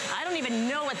 now, I don't even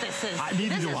know what this is.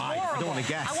 Neither this do is I. horrible. I don't want to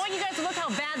guess. I want you guys to look how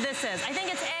bad this is. I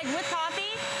think it's egg with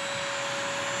coffee.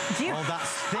 Oh,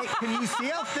 that's thick. Can you see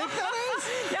how thick that is?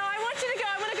 No, I want you to go.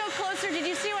 I want to go closer. Did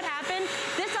you see what happened?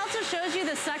 This also shows you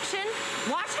the suction.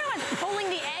 Watch how it's pulling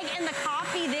the egg and the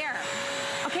coffee there.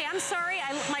 Okay, I'm sorry.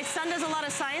 My son does a lot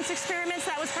of science experiments.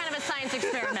 That was kind of a science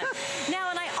experiment. Now,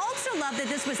 and I also love that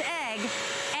this was egg.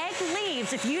 Egg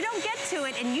leaves, if you don't get to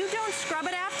it and you don't scrub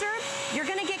it after, you're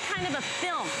gonna get kind of a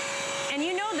film. And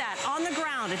you know that on the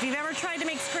ground. If you've ever tried to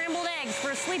make scrambled eggs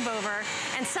for a sleepover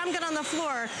and some get on the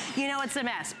floor, you know it's a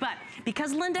mess. But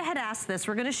because Linda had asked this,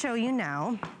 we're gonna show you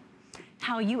now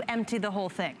how you empty the whole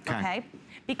thing, okay?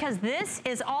 Because this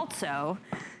is also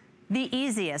the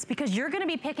easiest, because you're gonna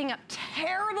be picking up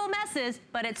terrible messes,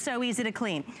 but it's so easy to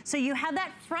clean. So you have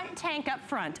that front tank up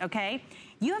front, okay?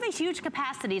 You have a huge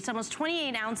capacity, it's almost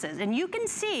 28 ounces, and you can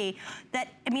see that,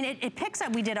 I mean, it picks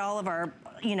up, we did all of our,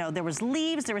 you know, there was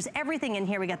leaves, there was everything in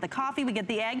here. We got the coffee, we get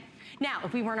the egg. Now,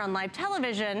 if we weren't on live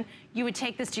television, you would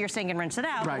take this to your sink and rinse it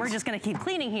out. Right. We're just gonna keep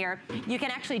cleaning here. You can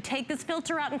actually take this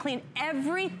filter out and clean.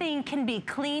 Everything can be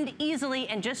cleaned easily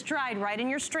and just dried right in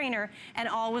your strainer and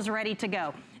all was ready to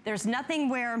go. There's nothing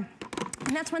where,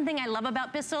 and that's one thing I love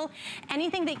about Bissell.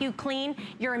 Anything that you clean,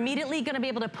 you're immediately gonna be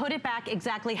able to put it back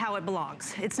exactly how it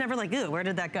belongs. It's never like, ooh, where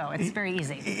did that go? It's very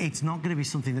easy. It's not gonna be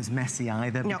something that's messy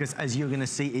either, because as you're gonna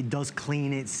see, it does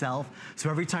clean itself.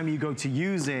 So every time you go to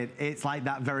use it, it's like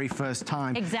that very first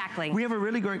time. Exactly. We have a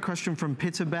really great question from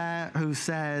Peter Bear who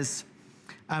says,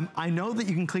 I know that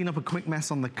you can clean up a quick mess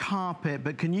on the carpet,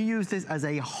 but can you use this as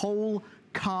a whole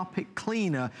carpet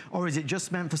cleaner, or is it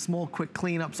just meant for small quick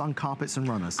cleanups on carpets and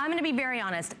runners? I'm gonna be very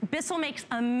honest. Bissell makes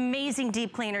amazing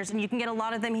deep cleaners and you can get a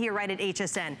lot of them here right at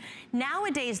HSN.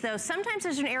 Nowadays though, sometimes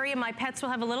there's an area my pets will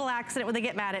have a little accident where they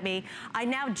get mad at me. I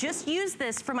now just use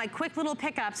this for my quick little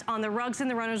pickups on the rugs and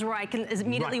the runners where I can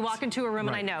immediately walk into a room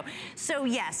and I know. So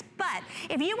yes, but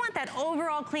if you want that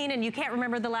overall clean and you can't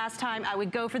remember the last time, I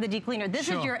would go for the deep cleaner. This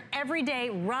is your everyday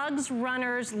rugs,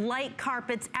 runners, light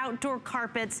carpets, outdoor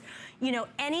carpets, you know,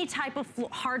 any type of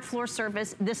hard floor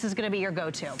surface, this is gonna be your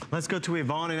go-to. Let's go to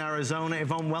Yvonne in Arizona.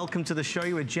 Yvonne, welcome to the show.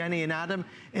 You with Jenny and Adam.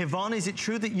 Yvonne, is it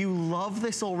true that you love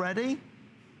this already?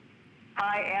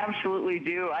 I absolutely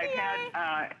do.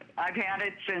 I've had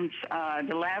it since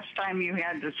the last time you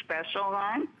had the special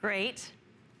on. Great.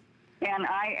 And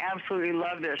I absolutely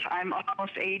love this. I'm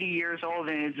almost 80 years old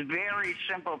and it's very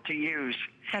simple to use.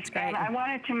 That's great. And I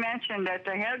wanted to mention that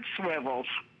the head swivels.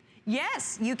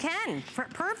 Yes, you can.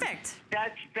 Perfect.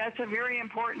 That's a very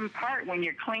important part when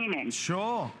you're cleaning.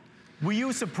 Sure. Were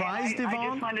you surprised, Yvonne? I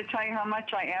just wanted to tell you how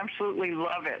much I absolutely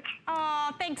love it. Oh,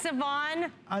 thanks,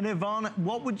 Yvonne. And Yvonne,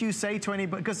 what would you say to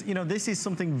anybody, because, you know, this is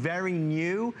something very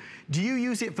new. Do you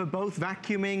use it for both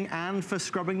vacuuming and for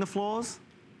scrubbing the floors?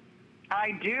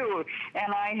 I do,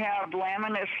 and I have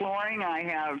laminate flooring, I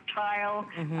have tile,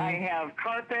 I have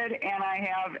carpet, and I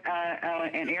have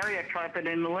an area carpet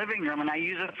in the living room, and I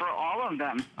use it for all of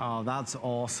them. Oh, that's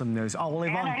awesome news. Oh, well,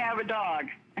 Yvonne. And I have a dog.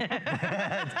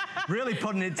 Really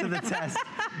putting it to the test.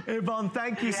 Yvonne,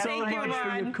 thank you so much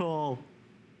for your call.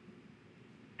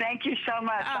 Thank you so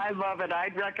much. I love it.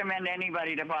 I'd recommend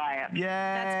anybody to buy it.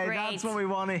 Yeah, that's great. That's what we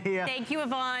want to hear. Thank you,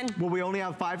 Yvonne. Well, we only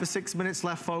have 5 or 6 minutes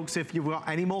left, folks. If you've got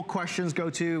any more questions, go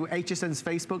to HSN's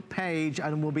Facebook page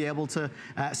and we'll be able to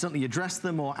certainly address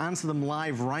them or answer them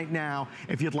live right now.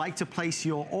 If you'd like to place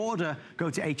your order, go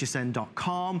to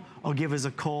hsn.com or give us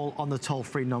a call on the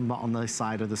toll-free number on the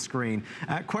side of the screen.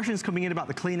 Questions coming in about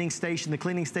the cleaning station. The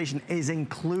cleaning station is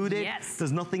included. Yes.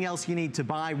 There's nothing else you need to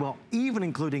buy. Well, even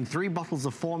including 3 bottles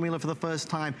of formula for the first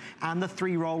time and the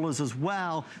 3 rollers as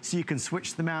well, so you can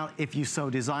switch them out if you so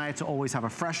desire to always have a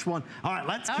fresh one. All right,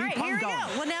 let's keep on going. Here we go.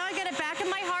 Well, now I get it back in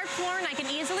my hard floor and I can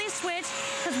easily switch,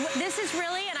 because this is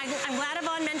really, and I'm glad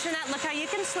Yvonne mentioned that, look how you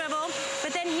can swivel,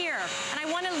 but then here, and I'm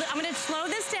gonna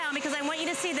slow this down because I want you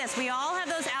to see this. We all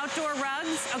have those outdoor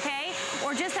rugs, okay?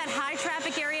 Or just that high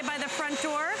traffic area by the front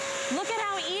door. Look at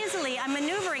how easily I'm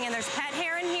maneuvering, and there's pet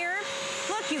hair in here.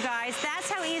 Look, you guys, that's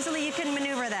how easily you can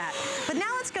maneuver that. But now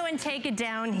let's just go and take it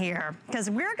down here because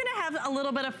we're gonna have a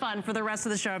little bit of fun for the rest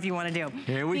of the show if you wanna do.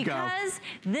 Here we go. Because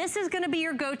this is gonna be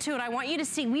your go-to and I want you to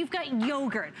see, we've got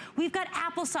yogurt, we've got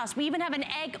applesauce, we even have an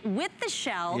egg with the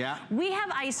shell, we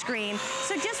have ice cream.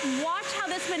 So just watch how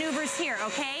this maneuvers here,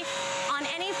 okay? On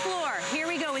any floor, here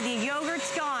we go with the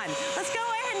yogurt's gone. Let's go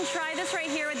ahead and try this right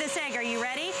here with this egg. Are you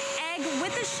ready? Egg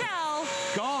with the shell.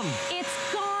 Gone. It's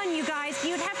gone, you guys.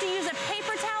 You'd have to use a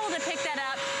paper towel to pick that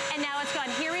up, and now it's gone.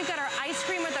 Here we've got our ice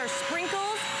cream with our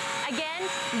sprinkles. Again,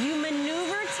 you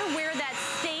maneuver to where that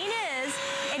stain is,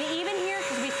 and even here,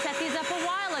 because we set these up a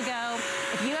while ago,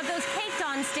 if you have those caked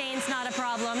on stains, not a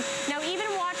problem. Now even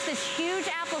watch this huge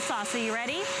applesauce. Are you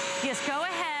ready? Just go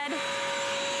ahead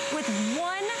with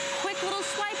one quick little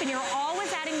swipe, and you're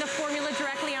always adding the formula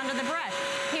directly onto the brush.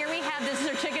 Here we have, this is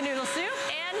our chicken noodle soup,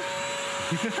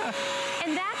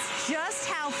 and that's just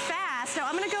how fast. Now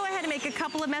I'm gonna go ahead and make a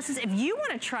couple of messes. If you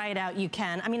wanna try it out, you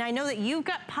can. I mean, I know that you've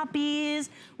got puppies,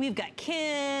 we've got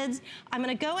kids. I'm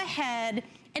gonna go ahead,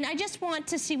 and I just want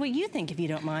to see what you think, if you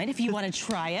don't mind, if you wanna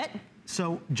try it.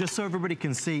 So just so everybody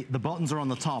can see, the buttons are on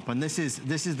the top, and this is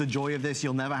the joy of this.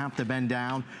 You'll never have to bend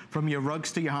down from your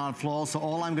rugs to your hard floor. So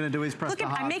all I'm going to do is press the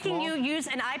hard floor. Look, I'm making you use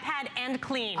an iPad and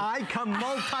clean. I can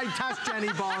multitask,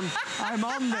 Jenny Bond. I'm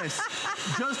on this.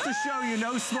 Just to show you,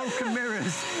 no smoke and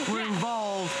mirrors were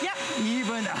involved. Yep.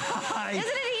 Even I Isn't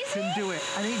it easy? can do it,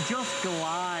 and it just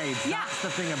glides. Yeah. That's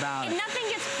the thing about it. Nothing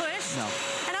gets pushed. No.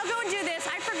 And I'll go and do this.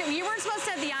 I forget, you weren't supposed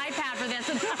to have the iPad for this.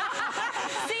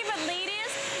 See, but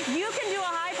ladies, you can do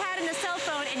a iPad and a cell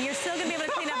phone and you're still gonna be able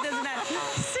to clean up this mess.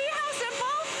 See how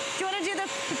simple? Do you wanna do the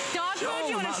dog food?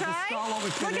 Do you wanna try?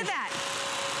 Look at that.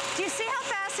 Do you see how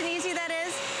fast and easy that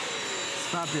is? It's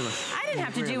fabulous. I didn't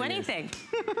have to do anything.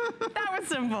 That was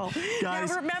simple. Guys.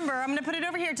 Now remember, I'm gonna put it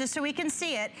over here just so we can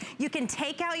see it. You can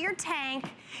take out your tank.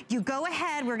 You go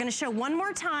ahead, we're gonna show one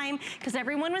more time because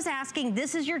everyone was asking,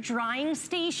 this is your drying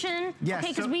station. Yes.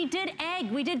 Okay, because we did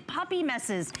egg, we did puppy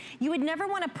messes. You would never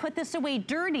wanna put this away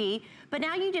dirty, but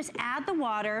now you just add the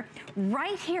water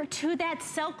right here to that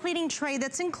cell cleaning tray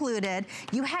that's included.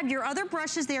 You have your other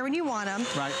brushes there when you want them.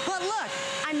 Right. But look,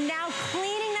 I'm now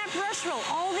cleaning that brush roll,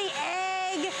 all the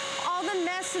egg, all the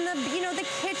mess in the, the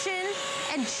kitchen,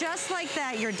 and just like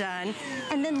that, you're done.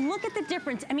 And then look at the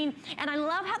difference. I mean, and I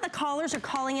love how the callers are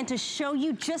calling in to show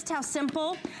you just how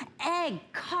simple. Egg,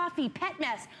 coffee, pet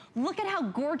mess. Look at how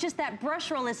gorgeous that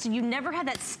brush roll is, so you never have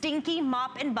that stinky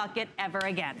mop and bucket ever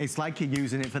again. It's like you're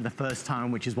using it for the first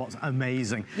time, which is what's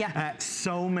amazing. Yeah.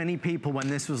 So many people, when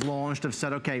this was launched, have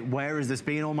said, okay, where has this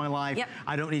been all my life? Yep.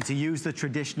 I don't need to use the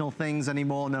traditional things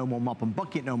anymore. No more mop and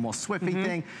bucket, no more Swifty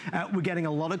thing. We're getting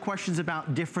a lot of questions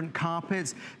about different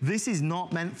carpets. This is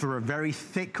not meant for a very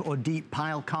thick or deep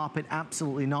pile carpet,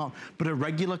 absolutely not. But a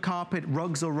regular carpet,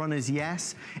 rugs or runners,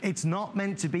 yes. It's not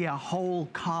meant to be a whole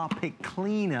carpet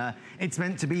cleaner. It's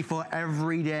meant to be for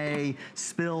everyday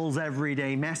spills,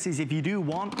 everyday messes. If you do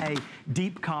want a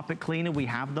deep carpet cleaner, we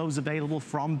have those available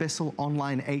from Bissell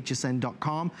online,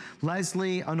 hsn.com.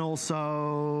 Leslie and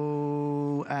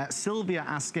also Sylvia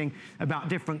asking about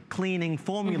different cleaning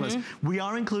formulas. We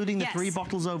are including the 3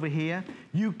 bottles over here.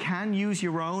 You can use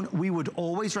your own. We would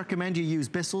always recommend you use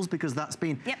Bissell's because that's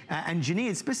been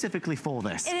engineered specifically for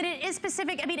this. And it is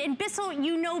specific. I mean, in Bissell,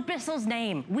 you know Bissell's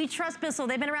name. We trust Bissell.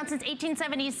 They've been around since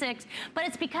 1876, but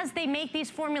it's because they make these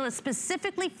formulas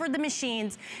specifically for the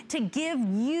machines to give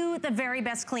you the very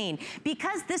best clean.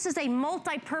 Because this is a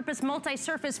multi-purpose,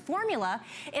 multi-surface formula,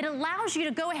 it allows you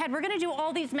to go ahead. We're gonna do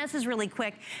all these messes really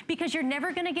quick because you're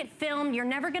never gonna get filmed, you're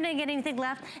never gonna get anything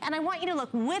left, and I want you to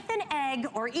look with an egg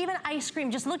or even ice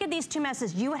cream, just look at these 2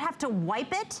 messes. You would have to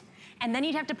wipe it, and then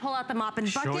you'd have to pull out the mop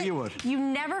and bucket. Sure you would. You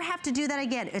never have to do that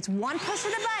again. It's one push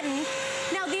of the button.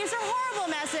 Now these are horrible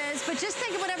messes, but just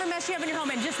think of whatever mess you have in your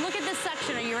home and just look at this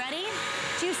section. Are you ready?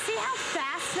 Do you see how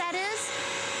fast that is?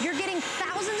 You're getting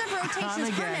thousands of rotations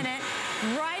per minute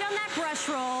right on that brush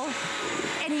roll.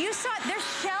 And you saw it, there's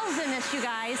shells in this, you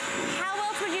guys. How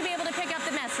else would you be able to pick up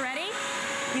the mess? Ready?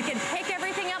 You can pick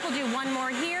everything up. We'll do one more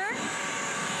here.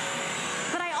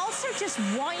 But I also just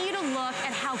want you to look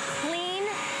at how clean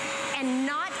and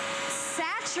not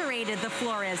saturated the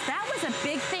floor is. That was a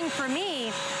big thing for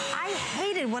me. I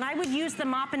hated when I would use the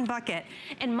mop and bucket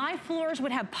and my floors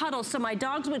would have puddles, so my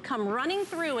dogs would come running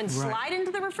through and slide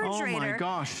into the refrigerator. Oh my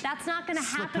gosh. That's not gonna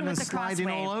happen with the sliding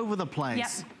Crosswave. all over the place.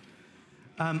 Yep.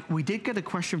 We did get a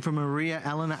question from Maria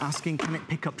Eleanor asking, can it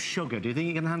pick up sugar? Do you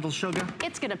think it can handle sugar?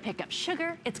 It's gonna pick up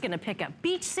sugar, it's gonna pick up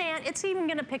beach sand, it's even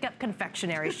gonna pick up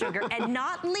confectionery sugar and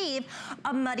not leave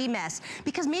a muddy mess.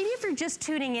 Because maybe if you're just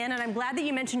tuning in, and I'm glad that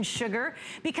you mentioned sugar,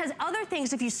 because other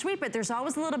things, if you sweep it, there's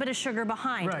always a little bit of sugar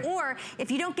behind. Right. Or if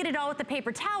you don't get it all with the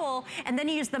paper towel and then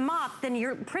you use the mop, then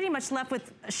you're pretty much left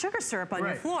with sugar syrup on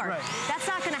your floor. Right. That's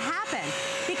not gonna happen.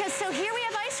 Because so here we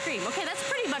have ice cream. Okay, that's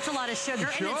pretty much a lot of sugar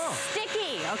and it's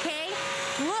sticky, okay?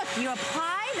 Look, you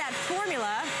apply that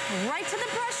formula right to the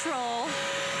brush roll,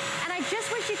 and I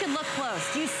just wish you could look close.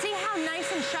 Do you see how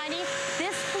nice and shiny?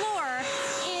 This floor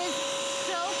is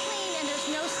so clean and there's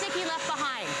no sticky left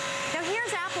behind. Now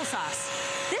here's applesauce.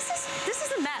 This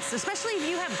is a mess, especially if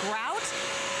you have grout.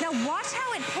 Now watch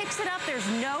how it picks it up. There's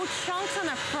no chunks on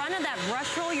the front of that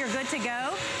brush roll. You're good to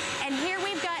go. And here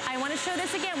we've got, I want to show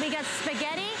this again, we got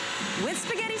spaghetti with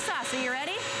spaghetti sauce. Are you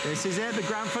ready? This is it, the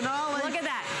grand finale. Look at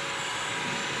that.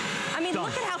 I mean, look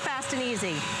at how fast and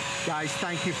easy. Guys,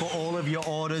 thank you for all of your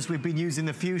orders. We've been using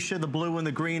the fuchsia, the blue, and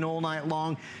the green all night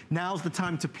long. Now's the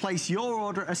time to place your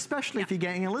order, especially if you're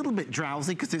getting a little bit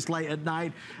drowsy because it's late at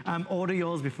night. Order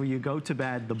yours before you go to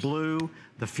bed. The blue,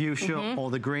 the fuchsia,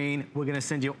 or the green. We're going to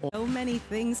send you all. So many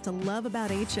things to love about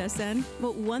HSN,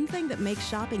 but one thing that makes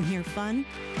shopping here fun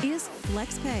is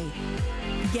FlexPay.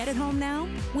 Get it home now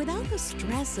without the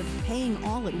stress of paying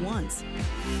all at once.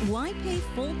 Why pay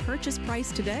full purchase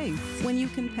price today when you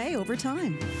can pay over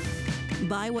time?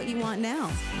 Buy what you want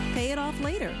now, pay it off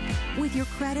later with your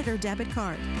credit or debit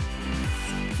card.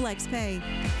 FlexPay.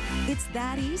 It's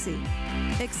that easy.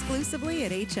 Exclusively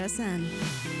at HSN.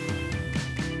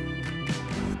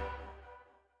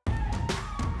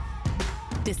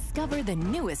 Discover the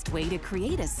newest way to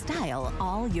create a style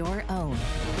all your own.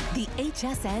 The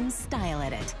HSN Style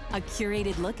Edit, a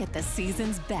curated look at the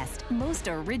season's best, most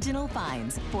original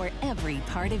finds for every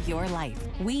part of your life.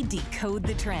 We decode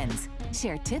the trends,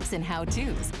 share tips and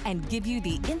how-tos, and give you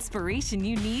the inspiration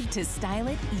you need to style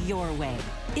it your way.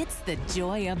 It's the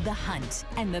joy of the hunt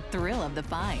and the thrill of the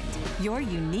find. Your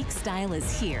unique style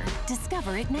is here.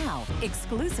 Discover it now,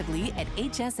 exclusively at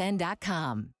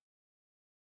hsn.com.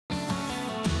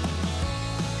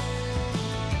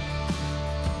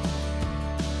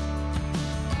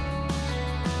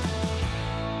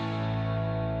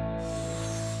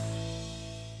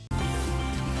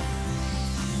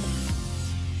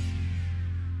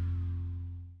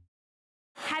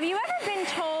 Have you ever been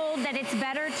told that it's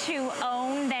better to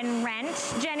own than rent,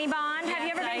 Jenny Bond? Have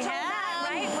you ever been told that,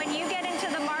 right? When you get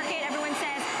into the market, everyone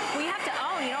says, well, you have to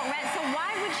own, you don't rent. So why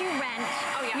would you rent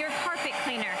your carpet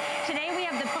cleaner? Today we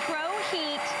have the Pro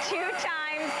Heat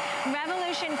 2x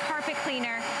Revolution Carpet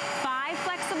Cleaner, 5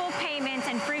 flexible payments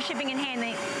and free shipping and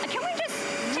handling. Can we just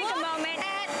take a moment?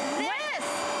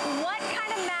 What kind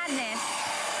of madness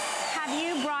have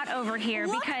you brought over here?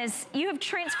 Because you have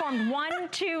transformed 1,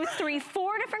 2, 3,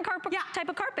 4 different carpet type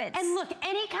of carpets. And look,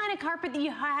 any kind of carpet that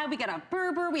you have, we got a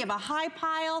Berber, we have a high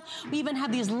pile, we even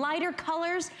have these lighter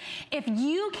colors. If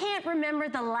you can't remember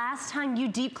the last time you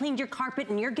deep cleaned your carpet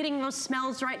and you're getting those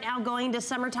smells right now going to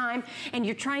summertime and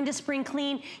you're trying to spring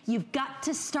clean, you've got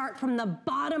to start from the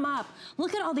bottom up.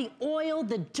 Look at all the oil,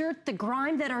 the dirt, the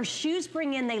grime that our shoes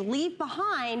bring in, they leave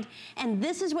behind, and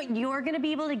this is what you're gonna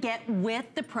be able to get with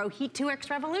the Pro Heat 2X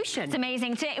Revolution. It's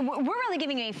amazing. We're really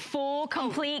giving you a full,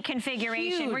 complete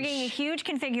configuration. Huge. We're getting a huge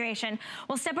configuration.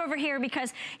 We'll step over here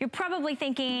because you're probably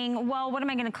thinking, well, what am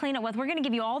I going to clean it with? We're going to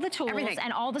give you all the tools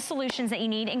and all the solutions that you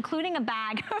need, including a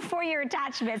bag for your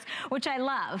attachments, which I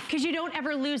love. Because you don't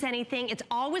ever lose anything. It's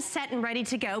always set and ready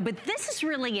to go. But this is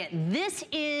really it. This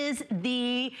is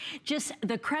just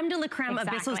the creme de la creme of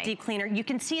Bissell's deep cleaner. You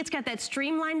can see it's got that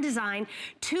streamlined design,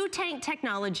 2-tank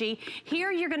technology.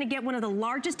 Here you're going to get one of the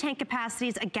largest tank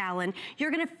capacities, a gallon.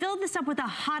 You're going to fill this up with the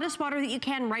hottest water that you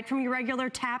can right from your regular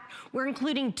tap. We're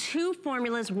including 2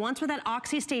 formulas, once with that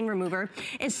oxy stain remover.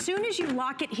 As soon as you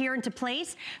lock it here into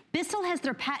place, Bissell has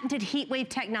their patented heat wave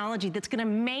technology that's going to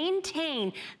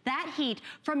maintain that heat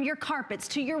from your carpets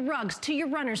to your rugs to your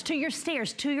runners to your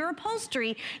stairs to your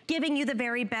upholstery, giving you the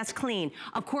very best clean.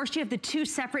 Of course, you have the 2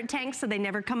 separate tanks, so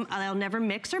they'll never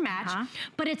mix or match.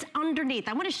 But it's underneath.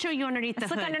 I want to show you underneath the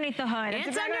hood. Look underneath the hood.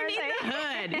 It's underneath the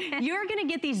hood. You're going to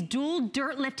get these dual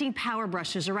dirt lifting power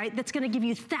brushes, all right? That's going to give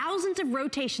you thousands of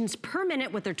rotations per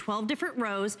minute with their 12 different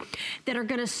rows that are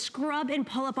going to scrub and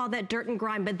pull up all that dirt and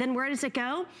grime. But then where does it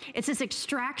go? It's this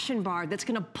extraction bar that's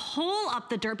going to pull up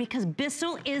the dirt because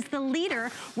Bissell is the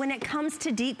leader when it comes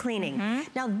to deep cleaning.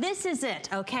 Now this is it,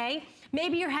 okay?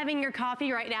 Maybe you're having your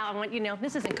coffee right now. I want you to know,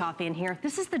 this isn't coffee in here.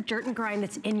 This is the dirt and grime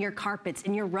that's in your carpets,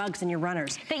 in your rugs, and your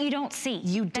runners. That you don't see.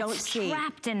 You don't see.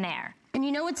 Trapped in there. And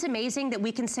you know what's amazing that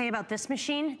we can say about this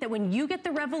machine? That when you get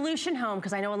the Revolution home,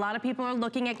 because I know a lot of people are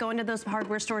looking at going to those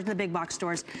hardware stores and the big box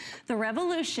stores, the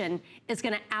Revolution is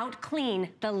gonna out-clean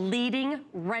the leading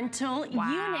rental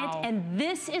unit. And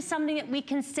this is something that we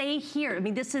can say here. I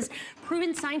mean, this is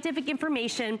proven scientific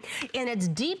information. In its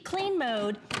deep clean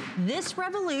mode, this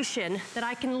Revolution that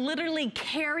I can literally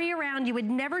carry around, you would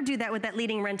never do that with that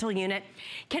leading rental unit,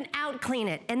 can out-clean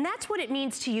it. And that's what it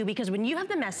means to you, because when you have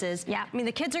the messes, I mean,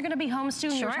 the kids are gonna be home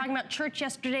soon. We were talking about church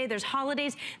yesterday. There's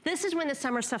holidays. This is when the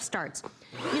summer stuff starts.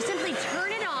 You simply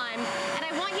turn it on, and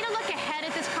I want you to look ahead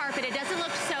at this carpet. It doesn't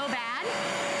look so bad,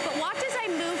 but watch as I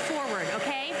move forward,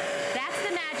 okay? That's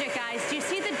the magic, guys. Do you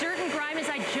see the dirt and grime as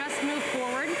I just move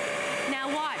forward?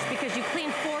 Now watch, because you clean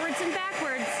forwards and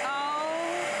backwards. Oh,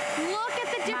 look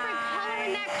at the different color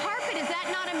in that carpet. Is that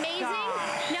not amazing?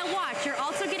 Now watch, you're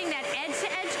also getting that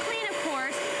edge-to-edge clean, of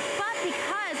course, but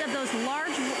because of those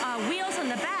large wheels on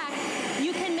the back,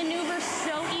 you can maneuver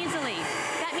so easily.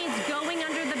 That means going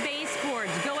under the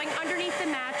baseboards, going underneath the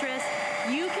mattress.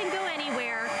 You can go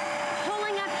anywhere,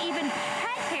 pulling up even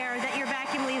pet hair that your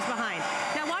vacuum leaves behind.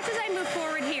 Now watch as I move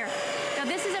forward here. Now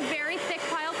this is a very thick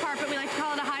pile carpet. We like to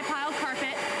call it a high pile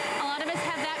carpet. A lot of us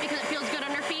have that because it feels good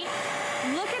on our feet.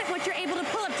 Look at what you're able to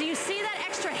pull up. Do you see that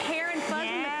extra hair and fuzz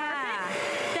in the carpet?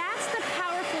 That's the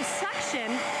powerful suction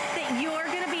that you're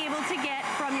gonna be able to get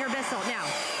from your Bissell. Now,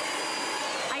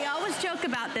 joke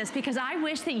about this because I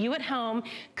wish that you at home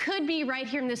could be right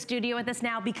here in the studio with us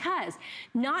now, because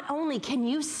not only can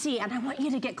you see, and I want you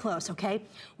to get close, okay?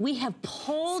 We have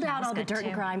pulled out all the dirt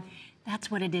and grime. That's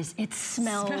what it is. It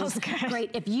smells great.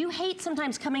 If you hate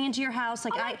sometimes coming into your house,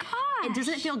 like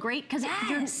doesn't it feel great? Because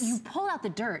you pull out the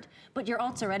dirt, but you're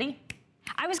also ready.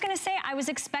 I was gonna say, I was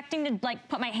expecting to like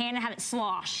put my hand and have it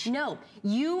slosh. No,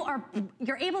 you're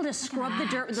able to scrub the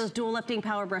dirt with those dual lifting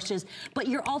power brushes, but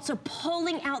you're also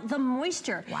pulling out the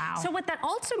moisture. Wow. So what that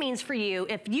also means for you,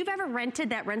 if you've ever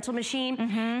rented that rental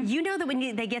machine, you know that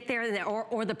when they get there,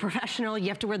 or the professional, you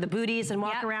have to wear the booties and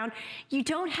walk around. You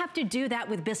don't have to do that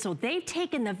with Bissell. They've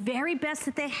taken the very best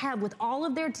that they have with all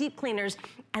of their deep cleaners,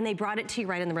 and they brought it to you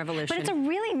right in the Revolution. But it's a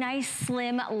really nice,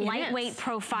 slim, lightweight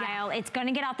profile. It's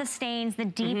gonna get out the stains, the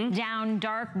deep down,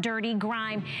 dark, dirty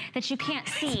grime that you can't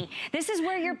see. This is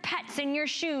where your pets and your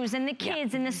shoes and the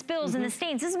kids and the spills and the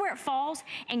stains, this is where it falls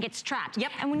and gets trapped.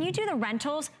 And when you do the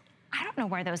rentals, I don't know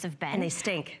where those have been. And they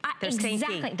stink. They're exactly.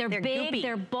 Stinky. They're big, goopy.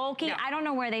 They're bulky. I don't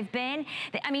know where they've been.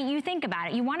 I mean, you think about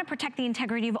it. You want to protect the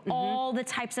integrity of all the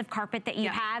types of carpet that you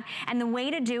have. And the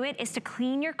way to do it is to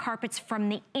clean your carpets from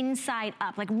the inside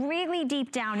up, like really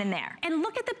deep down in there. And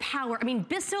look at the power. I mean,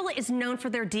 Bissell is known for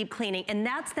their deep cleaning, and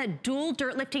that's that dual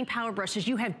dirt lifting power brushes.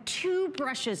 You have 2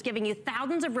 brushes giving you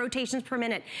thousands of rotations per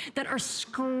minute that are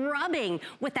scrubbing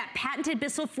with that patented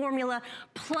Bissell formula,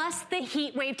 plus the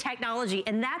heat wave technology.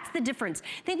 And that's the difference.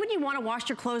 Think when you want to wash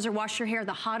your clothes or wash your hair,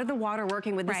 the hotter the water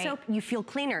working with the soap, you feel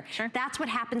cleaner. That's what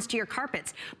happens to your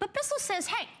carpets. But Bissell says,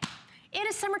 hey, it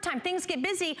is summertime, things get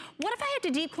busy. What if I had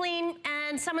to deep clean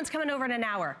and someone's coming over in an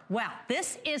hour? Well,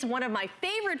 this is one of my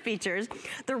favorite features.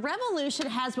 The Revolution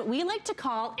has what we like to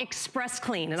call express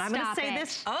clean. And I'm gonna say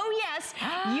this, oh yes,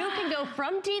 you can go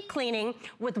from deep cleaning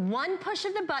with one push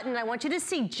of the button. I want you to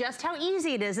see just how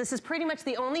easy it is. This is pretty much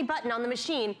the only button on the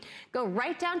machine. Go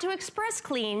right down to express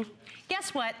clean.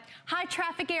 Guess what? High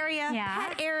traffic area,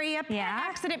 pet area, pet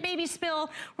accident, baby spill.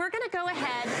 We're gonna go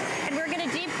ahead and we're gonna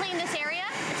deep clean this area.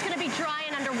 It's gonna be dry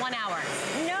in under 1 hour.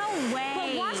 No way.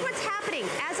 But watch what's happening.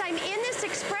 As I'm in this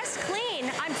express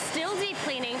clean, I'm still deep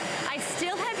cleaning. I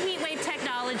still have heat wave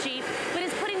technology, but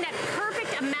it's putting that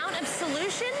perfect amount of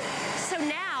solution. So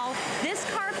now this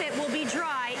carpet will be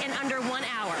dry in under 1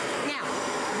 hour. Now,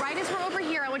 right as we're over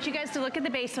here, I want you guys to look at the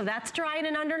base. So that's drying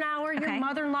in under an hour. Your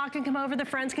mother-in-law can come over, the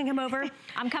friends can come over.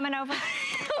 I'm coming over.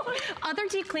 Other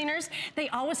deep cleaners, they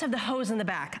always have the hose in the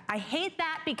back. I hate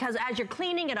that because as you're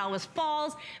cleaning, it always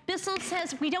falls. Bissell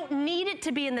says we don't need it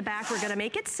to be in the back. We're gonna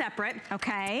make it separate.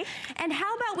 Okay. And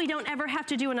how about we don't ever have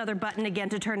to do another button again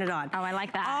to turn it on? Oh, I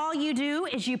like that. All you do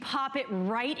is you pop it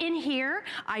right in here.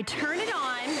 I turn it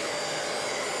on,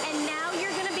 and now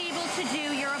you're gonna be able to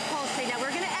do your upholstery. Now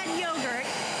we're gonna add yogurt.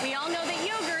 We all know that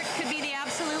yogurt could be the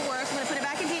absolute worst. I'm gonna put it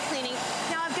back in deep cleaning.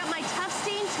 Now I've got my tough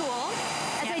stain tool.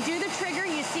 As I do the trigger,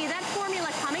 you see that formula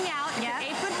coming out. It's an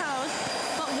 8-foot hose.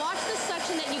 But watch the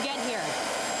suction that you get here.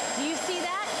 Do you see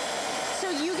that?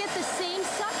 So you get the same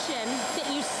suction that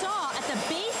you saw at the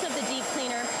base of the deep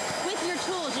cleaner with your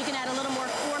tools. You can add a little more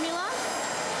formula.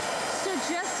 So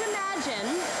just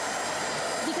imagine,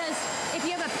 because if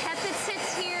you have a pet that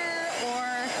sits here, or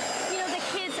you know the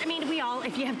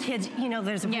kids, you know,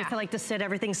 there's a place they like to sit,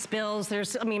 everything spills.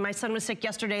 There's, I mean, my son was sick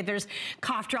yesterday. There's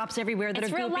cough drops everywhere that are goopy.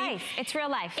 It's real life. It's real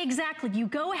life. Exactly. You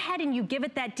go ahead and you give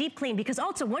it that deep clean, because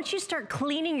also once you start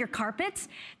cleaning your carpets,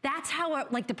 that's how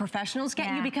like the professionals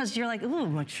get you, because you're like, ooh,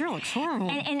 my chair looks horrible.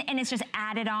 And it's just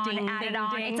added on, ding, added ding,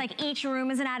 on. ding. It's like each room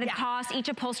is an added cost. Each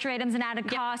upholstery item is an added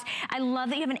cost. I love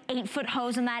that you have an 8-foot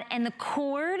hose in that, and the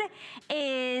cord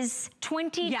is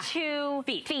 22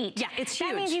 feet. Yeah, it's huge.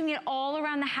 That means you can get all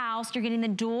around the house. You're getting the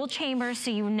dual chambers,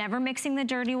 so you're never mixing the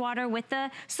dirty water with the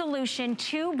solution.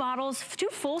 2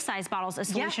 full-size bottles of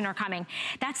solution are coming.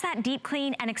 That's that deep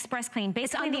clean and express clean.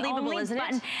 Basically, it's unbelievable, the only isn't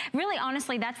button. it? Really,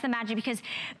 honestly, that's the magic, because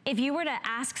if you were to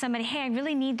ask somebody, hey, I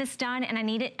really need this done and I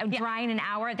need it dry in an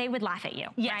hour, they would laugh at you,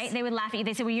 right? They would laugh at you.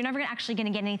 They say, well, you're never actually gonna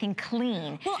get anything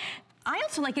clean. Well, I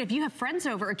also like it if you have friends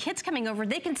over or kids coming over,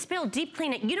 they can spill, deep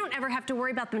clean it. You don't ever have to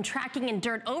worry about them tracking in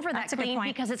dirt over that clean,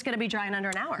 because it's gonna be dry in under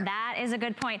an hour. That is a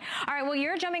good point. All right, well,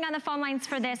 you're jumping on the phone lines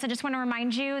for this. I just wanna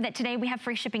remind you that today we have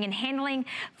free shipping and handling,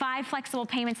 5 flexible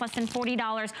payments, less than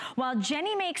 $40. While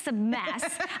Jenny makes a mess,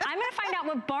 I'm gonna find out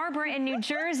what Barbara in New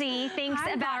Jersey thinks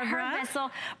about her Bissell.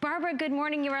 Barbara, good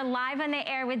morning. You are live on the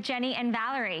air with Jenny and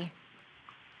Valerie.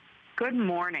 Good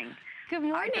morning. Good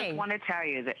morning. I just want to tell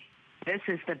you that this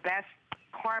is the best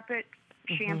carpet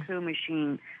shampoo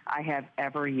machine I have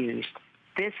ever used.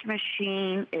 This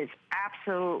machine is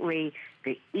absolutely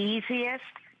the easiest,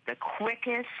 the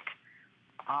quickest.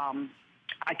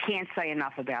 I can't say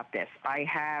enough about this. I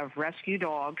have rescue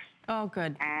dogs. Oh,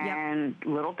 good. And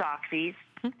little doxies,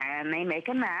 and they make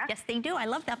a mess. Yes, they do. I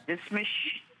love them. This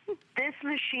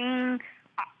machine,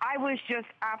 I was just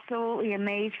absolutely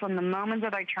amazed from the moment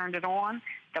that I turned it on.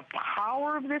 The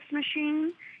power of this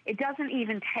machine, it doesn't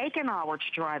even take an hour to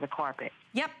dry the carpet.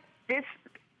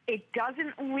 It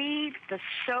doesn't leave the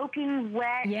soaking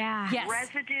wet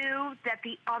residue that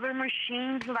the other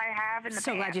machines that I have in the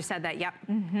So glad you said that, Yeah,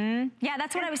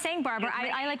 that's what I was saying, Barbara.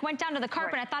 I like went down to the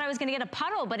carpet. I thought I was gonna get a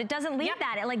puddle, but it doesn't leave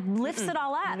that. It like lifts it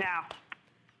all up.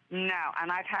 No, and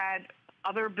I've had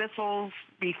other Bissells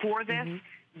before this.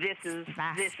 This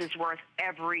is worth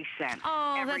every cent.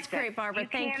 Oh, that's great, Barbara.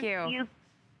 Thank you.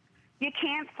 You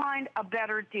can't find a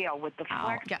better deal with the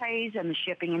flex pays and the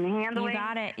shipping and the handling. You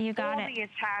got it. You got it. All the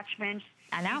attachments.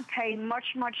 I know. You pay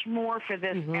much, much more for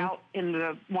this out in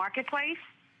the marketplace.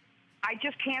 I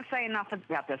just can't say enough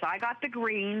about this. I got the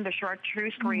green, the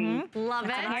chartreuse green. Love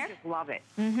it. I just love it.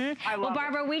 I love well,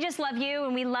 Barbara, we just love you,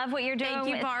 and we love what you're doing.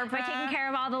 Thank you, Barbara. We're taking care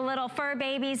of all the little fur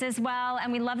babies as well,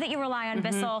 and we love that you rely on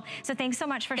Bissell. So thanks so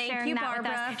much for sharing that with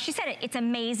us. She said it's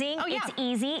amazing. It's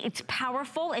easy. It's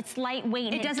powerful. It's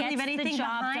lightweight. And it doesn't leave anything the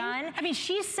job behind. done. I mean,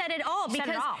 she said it all,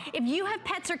 because if you have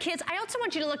pets or kids, I also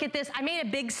want you to look at this. I made a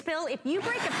big spill. If you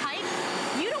break a pipe,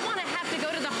 you don't want to have to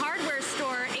go to the hardware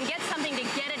store and get something to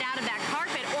get it out of that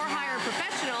carpet or hire a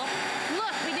professional.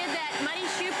 Look, we did that muddy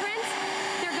shoe prints.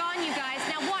 They're gone, you guys.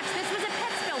 Now watch, this was a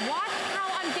pet spill. Watch how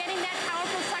I'm getting that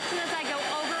powerful suction as I go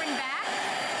over and back.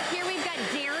 Here we've got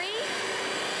dairy.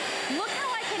 Look how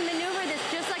I can maneuver this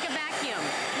just like a vacuum.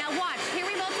 Now watch, here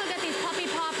we've also got these puppy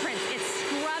paw prints. It's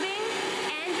scrubbing,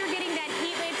 and you're getting that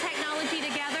heat wave technology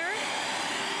together.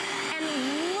 And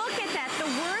look at that,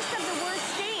 the worst of the worst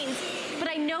stains.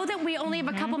 But I know that we only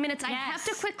have a couple minutes. I have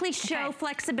to quickly show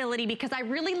flexibility, because I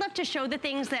really love to show the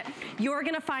things that you're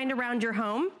gonna find around your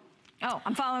home. Oh,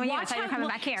 I'm following you. I thought you were coming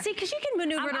back here. See, because you can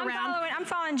maneuver it around. I'm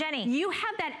following Jenny. You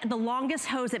have the longest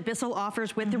hose that Bissell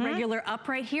offers with the regular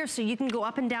upright here, so you can go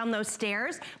up and down those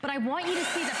stairs. But I want you to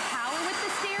see the power with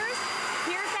the stairs.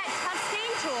 Here's that tough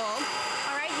stain tool.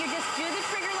 All right, you just do the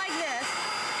trigger like this,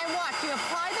 and watch, you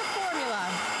apply the formula.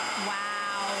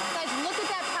 Wow. Guys, look at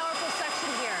that powerful suction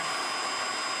here.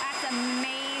 That's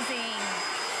amazing.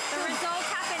 The results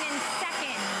happen in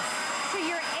seconds. So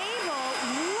you're able,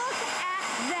 look at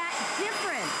that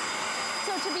difference.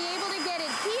 So to be able to get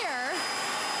it here,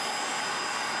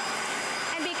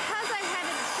 and because I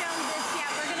haven't shown this yet,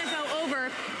 we're gonna go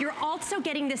over, you're also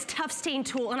getting this tough stain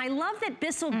tool. And I love that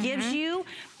Bissell gives you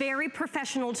very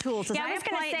professional tools. As I was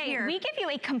gonna say, we give you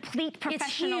a complete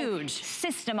professional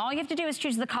system. All you have to do is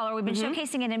choose the color. We've been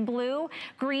showcasing it in blue,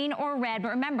 green, or red. But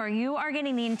remember, you are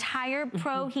getting the entire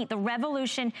Pro Heat, the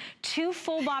Revolution, 2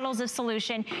 full bottles of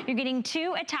solution. You're getting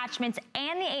 2 attachments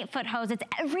and the 8-foot hose. It's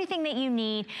everything that you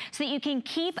need so that you can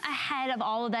keep ahead of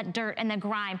all of that dirt and the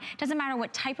grime. Doesn't matter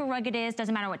what type of rug it is,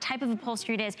 doesn't matter what type of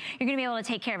upholstery it is, you're gonna be able to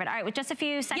take care of it. All right, with just a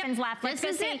few seconds left, let's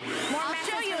go see more I'll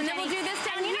show you, and then we'll do this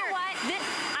down here. You know what?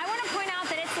 I want to point out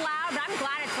that it's loud, but I'm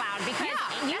glad it's loud, because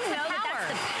you know that's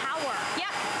the power.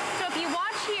 Yep. So if you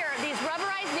watch here, these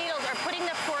rubberized needles are putting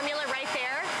the formula right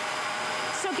there.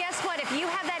 So guess what? If you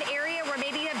have that area where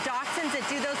maybe you have dachshunds that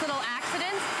do those little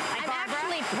accidents, I'm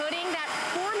actually putting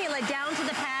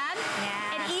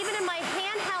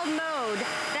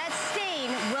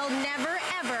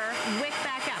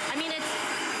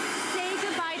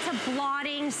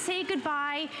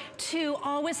eye to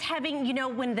always having, you know,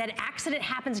 when that accident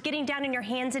happens, getting down on your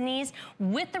hands and knees.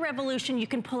 With the Revolution, you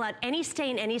can pull out any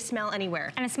stain, any smell,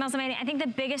 anywhere. And it smells amazing. I think the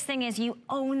biggest thing is you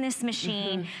own this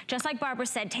machine. Just like Barbara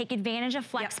said, take advantage of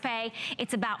FlexPay.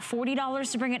 It's about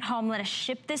 $40 to bring it home. Let us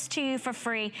ship this to you for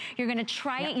free. You're gonna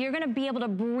try it. You're gonna be able to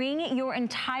bring your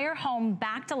entire home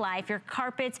back to life. Your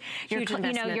carpets, your,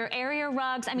 you know, your area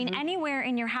rugs. I mean, anywhere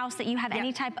in your house that you have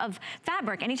any type of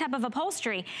fabric, any type of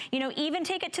upholstery, you know, even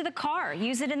take it to the car.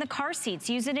 Use it in the car seats.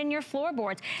 Use it in your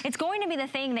floorboards. It's going to be the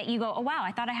thing that you go, oh wow,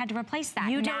 I thought I had to replace that.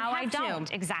 You now I don't.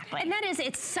 don't. Exactly. And that is,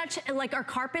 it's such, like our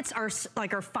carpets are,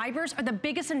 like our fibers are the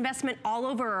biggest investment all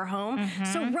over our home.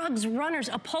 So rugs, runners,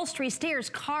 upholstery, stairs,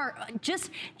 car,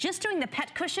 just doing the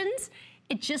pet cushions,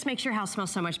 it just makes your house smell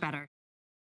so much better.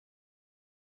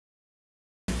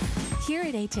 Here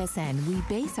at HSN, we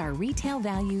base our retail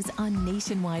values on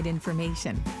nationwide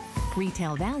information.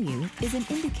 Retail value is an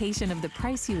indication of the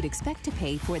price you would expect to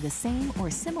pay for the same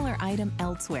or similar item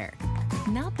elsewhere,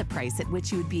 not the price at which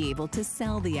you would be able to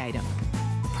sell the item.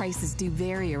 Prices do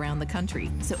vary around the country,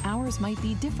 so ours might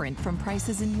be different from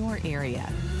prices in your area.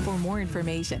 For more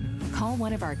information, call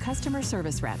one of our customer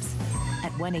service reps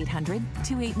at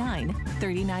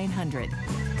 1-800-289-3900.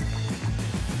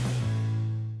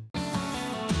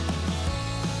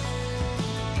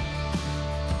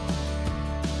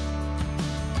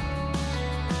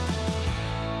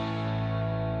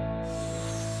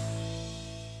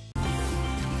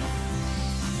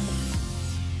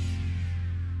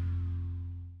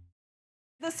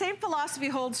 The same philosophy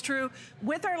holds true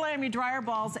with our Lamy dryer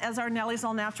balls as our Nellie's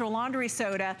All Natural Laundry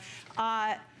Soda.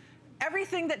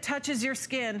 Everything that touches your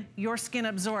skin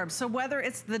absorbs. So whether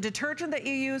it's the detergent that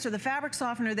you use or the fabric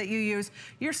softener that you use,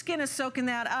 your skin is soaking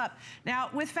that up. Now,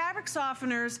 with fabric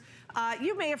softeners,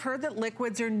 you may have heard that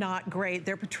liquids are not great.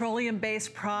 They're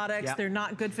petroleum-based products. They're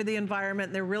not good for the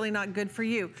environment. They're really not good for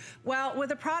you. Well,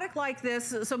 with a product like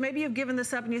this, so maybe you've given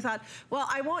this up and you thought, well,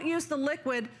 I won't use the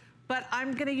liquid, but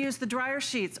I'm gonna use the dryer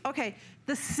sheets. Okay,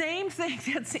 the same thing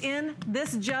that's in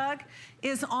this jug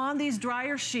is on these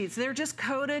dryer sheets. They're just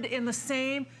coated in the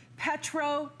same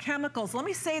petrochemicals. Let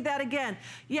me say that again.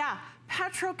 Yeah,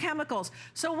 petrochemicals.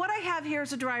 So what I have here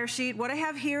is a dryer sheet. What I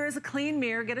have here is a clean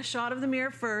mirror. Get a shot of the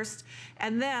mirror first.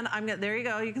 And then I'm gonna, there you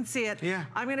go, you can see it. Yeah.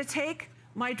 I'm gonna take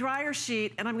my dryer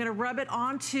sheet and I'm gonna rub it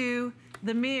onto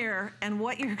the mirror, and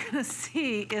what you're gonna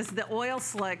see is the oil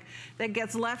slick that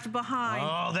gets left behind.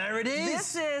 Oh, there it is.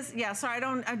 This is, yeah, sorry,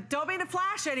 I don't mean to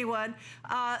flash anyone.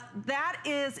 That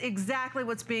is exactly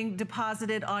what's being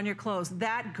deposited on your clothes.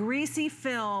 That greasy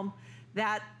film,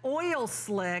 that oil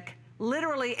slick,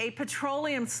 literally a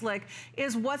petroleum slick,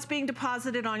 is what's being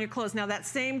deposited on your clothes. Now that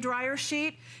same dryer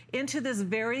sheet into this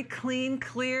very clean,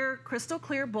 clear, crystal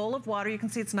clear bowl of water. You can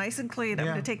see it's nice and clean. I'm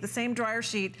gonna take the same dryer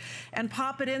sheet and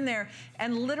pop it in there,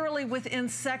 and literally within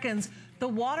seconds, the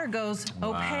water goes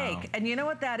opaque. And you know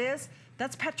what that is?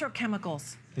 That's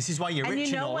petrochemicals. This is why you're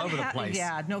itching all over the place.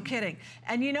 Yeah, no kidding.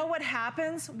 And you know what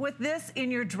happens with this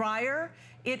in your dryer?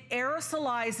 It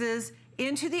aerosolizes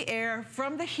into the air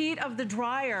from the heat of the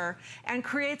dryer and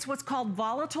creates what's called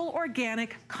volatile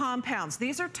organic compounds.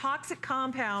 These are toxic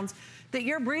compounds that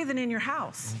you're breathing in your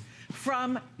house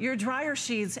from your dryer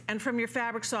sheets and from your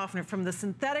fabric softener, from the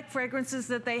synthetic fragrances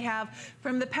that they have,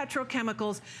 from the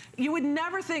petrochemicals. You would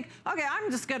never think, okay, I'm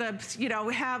just gonna, you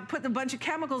know, put a bunch of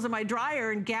chemicals in my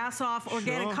dryer and gas off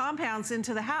organic compounds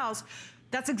into the house.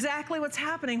 That's exactly what's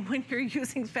happening when you're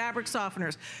using fabric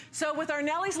softeners. So with our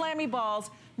Nellie's Lamy balls,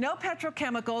 no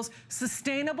petrochemicals,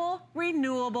 sustainable,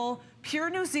 renewable, pure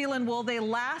New Zealand wool. They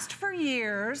last for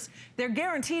years. They're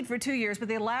guaranteed for 2 years, but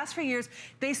they last for years.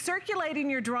 They circulate in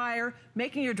your dryer,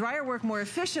 making your dryer work more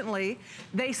efficiently.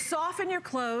 They soften your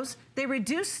clothes. They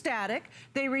reduce static.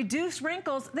 They reduce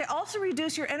wrinkles. They also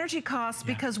reduce your energy costs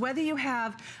because whether you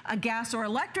have a gas or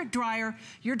electric dryer,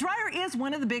 your dryer is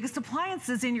one of the biggest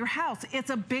appliances in your house. It's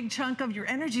a big chunk of your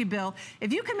energy bill.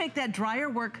 If you can make that dryer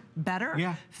work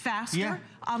better, faster,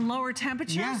 on lower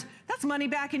temperatures, that's money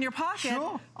back in your pocket.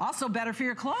 Also better for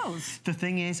your clothes. The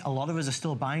thing is, a lot of us are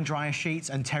still buying dryer sheets,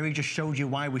 and Terry just showed you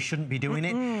why we shouldn't be doing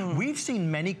it. We've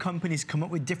seen many companies come up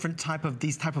with different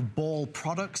these type of ball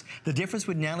products. The difference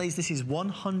with Nellie's, this is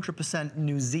 100%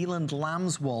 New Zealand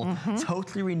lamb's wool,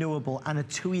 totally renewable, and a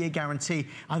 2-year guarantee.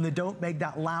 And they don't make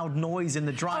that loud noise in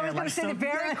the dryer. I was going to say they're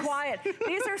very quiet.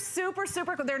 These are super,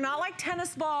 super cool. They're not like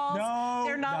tennis balls.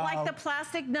 They're not like the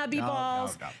plastic nubby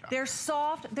balls. They're soft.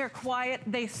 soft, they're quiet,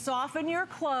 they soften your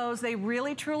clothes, they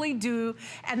really truly do,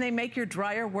 and they make your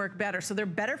dryer work better. So they're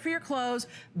better for your clothes,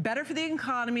 better for the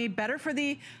economy, better for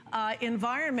the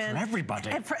environment. For everybody.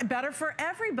 And better for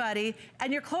everybody,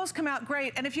 and your clothes come out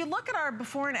great. And if you look at our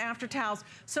before and after towels,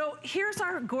 so here's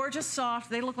our gorgeous soft,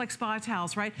 they look like spa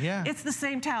towels, right? Yeah. It's the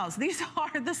same towels. These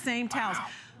are the same towels. Wow.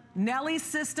 Nellie's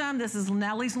system, this is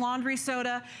Nellie's laundry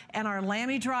soda, and our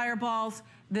Lamy dryer balls.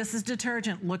 This is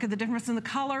detergent. Look at the difference in the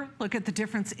color. Look at the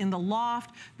difference in the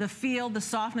loft, the feel, the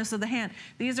softness of the hand.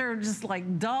 These are just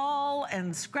like dull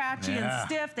and scratchy and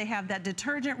stiff. They have that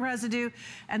detergent residue.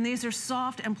 And these are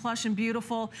soft and plush and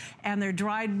beautiful. And they're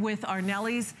dried with our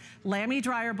Nellie's Lamy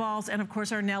dryer balls and, of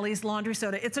course, our Nellie's laundry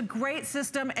soda. It's a great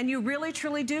system, and you really,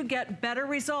 truly do get better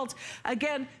results.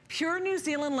 Again, pure New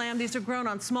Zealand lamb. These are grown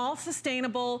on small,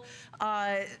 sustainable,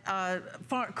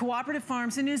 cooperative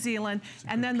farms in New Zealand.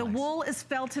 And then the wool is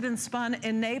felted and spun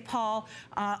in Nepal,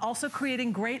 also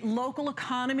creating great local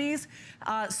economies.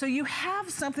 So you have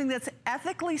something that's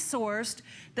ethically sourced,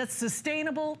 that's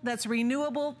sustainable, that's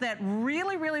renewable, that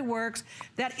really, really works,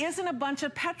 that isn't a bunch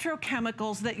of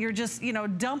petrochemicals that you're just, you know,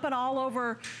 dumping all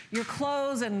over your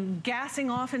clothes and gassing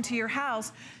off into your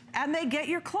house. And they get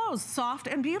your clothes soft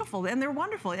and beautiful, and they're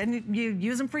wonderful, and you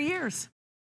use them for years.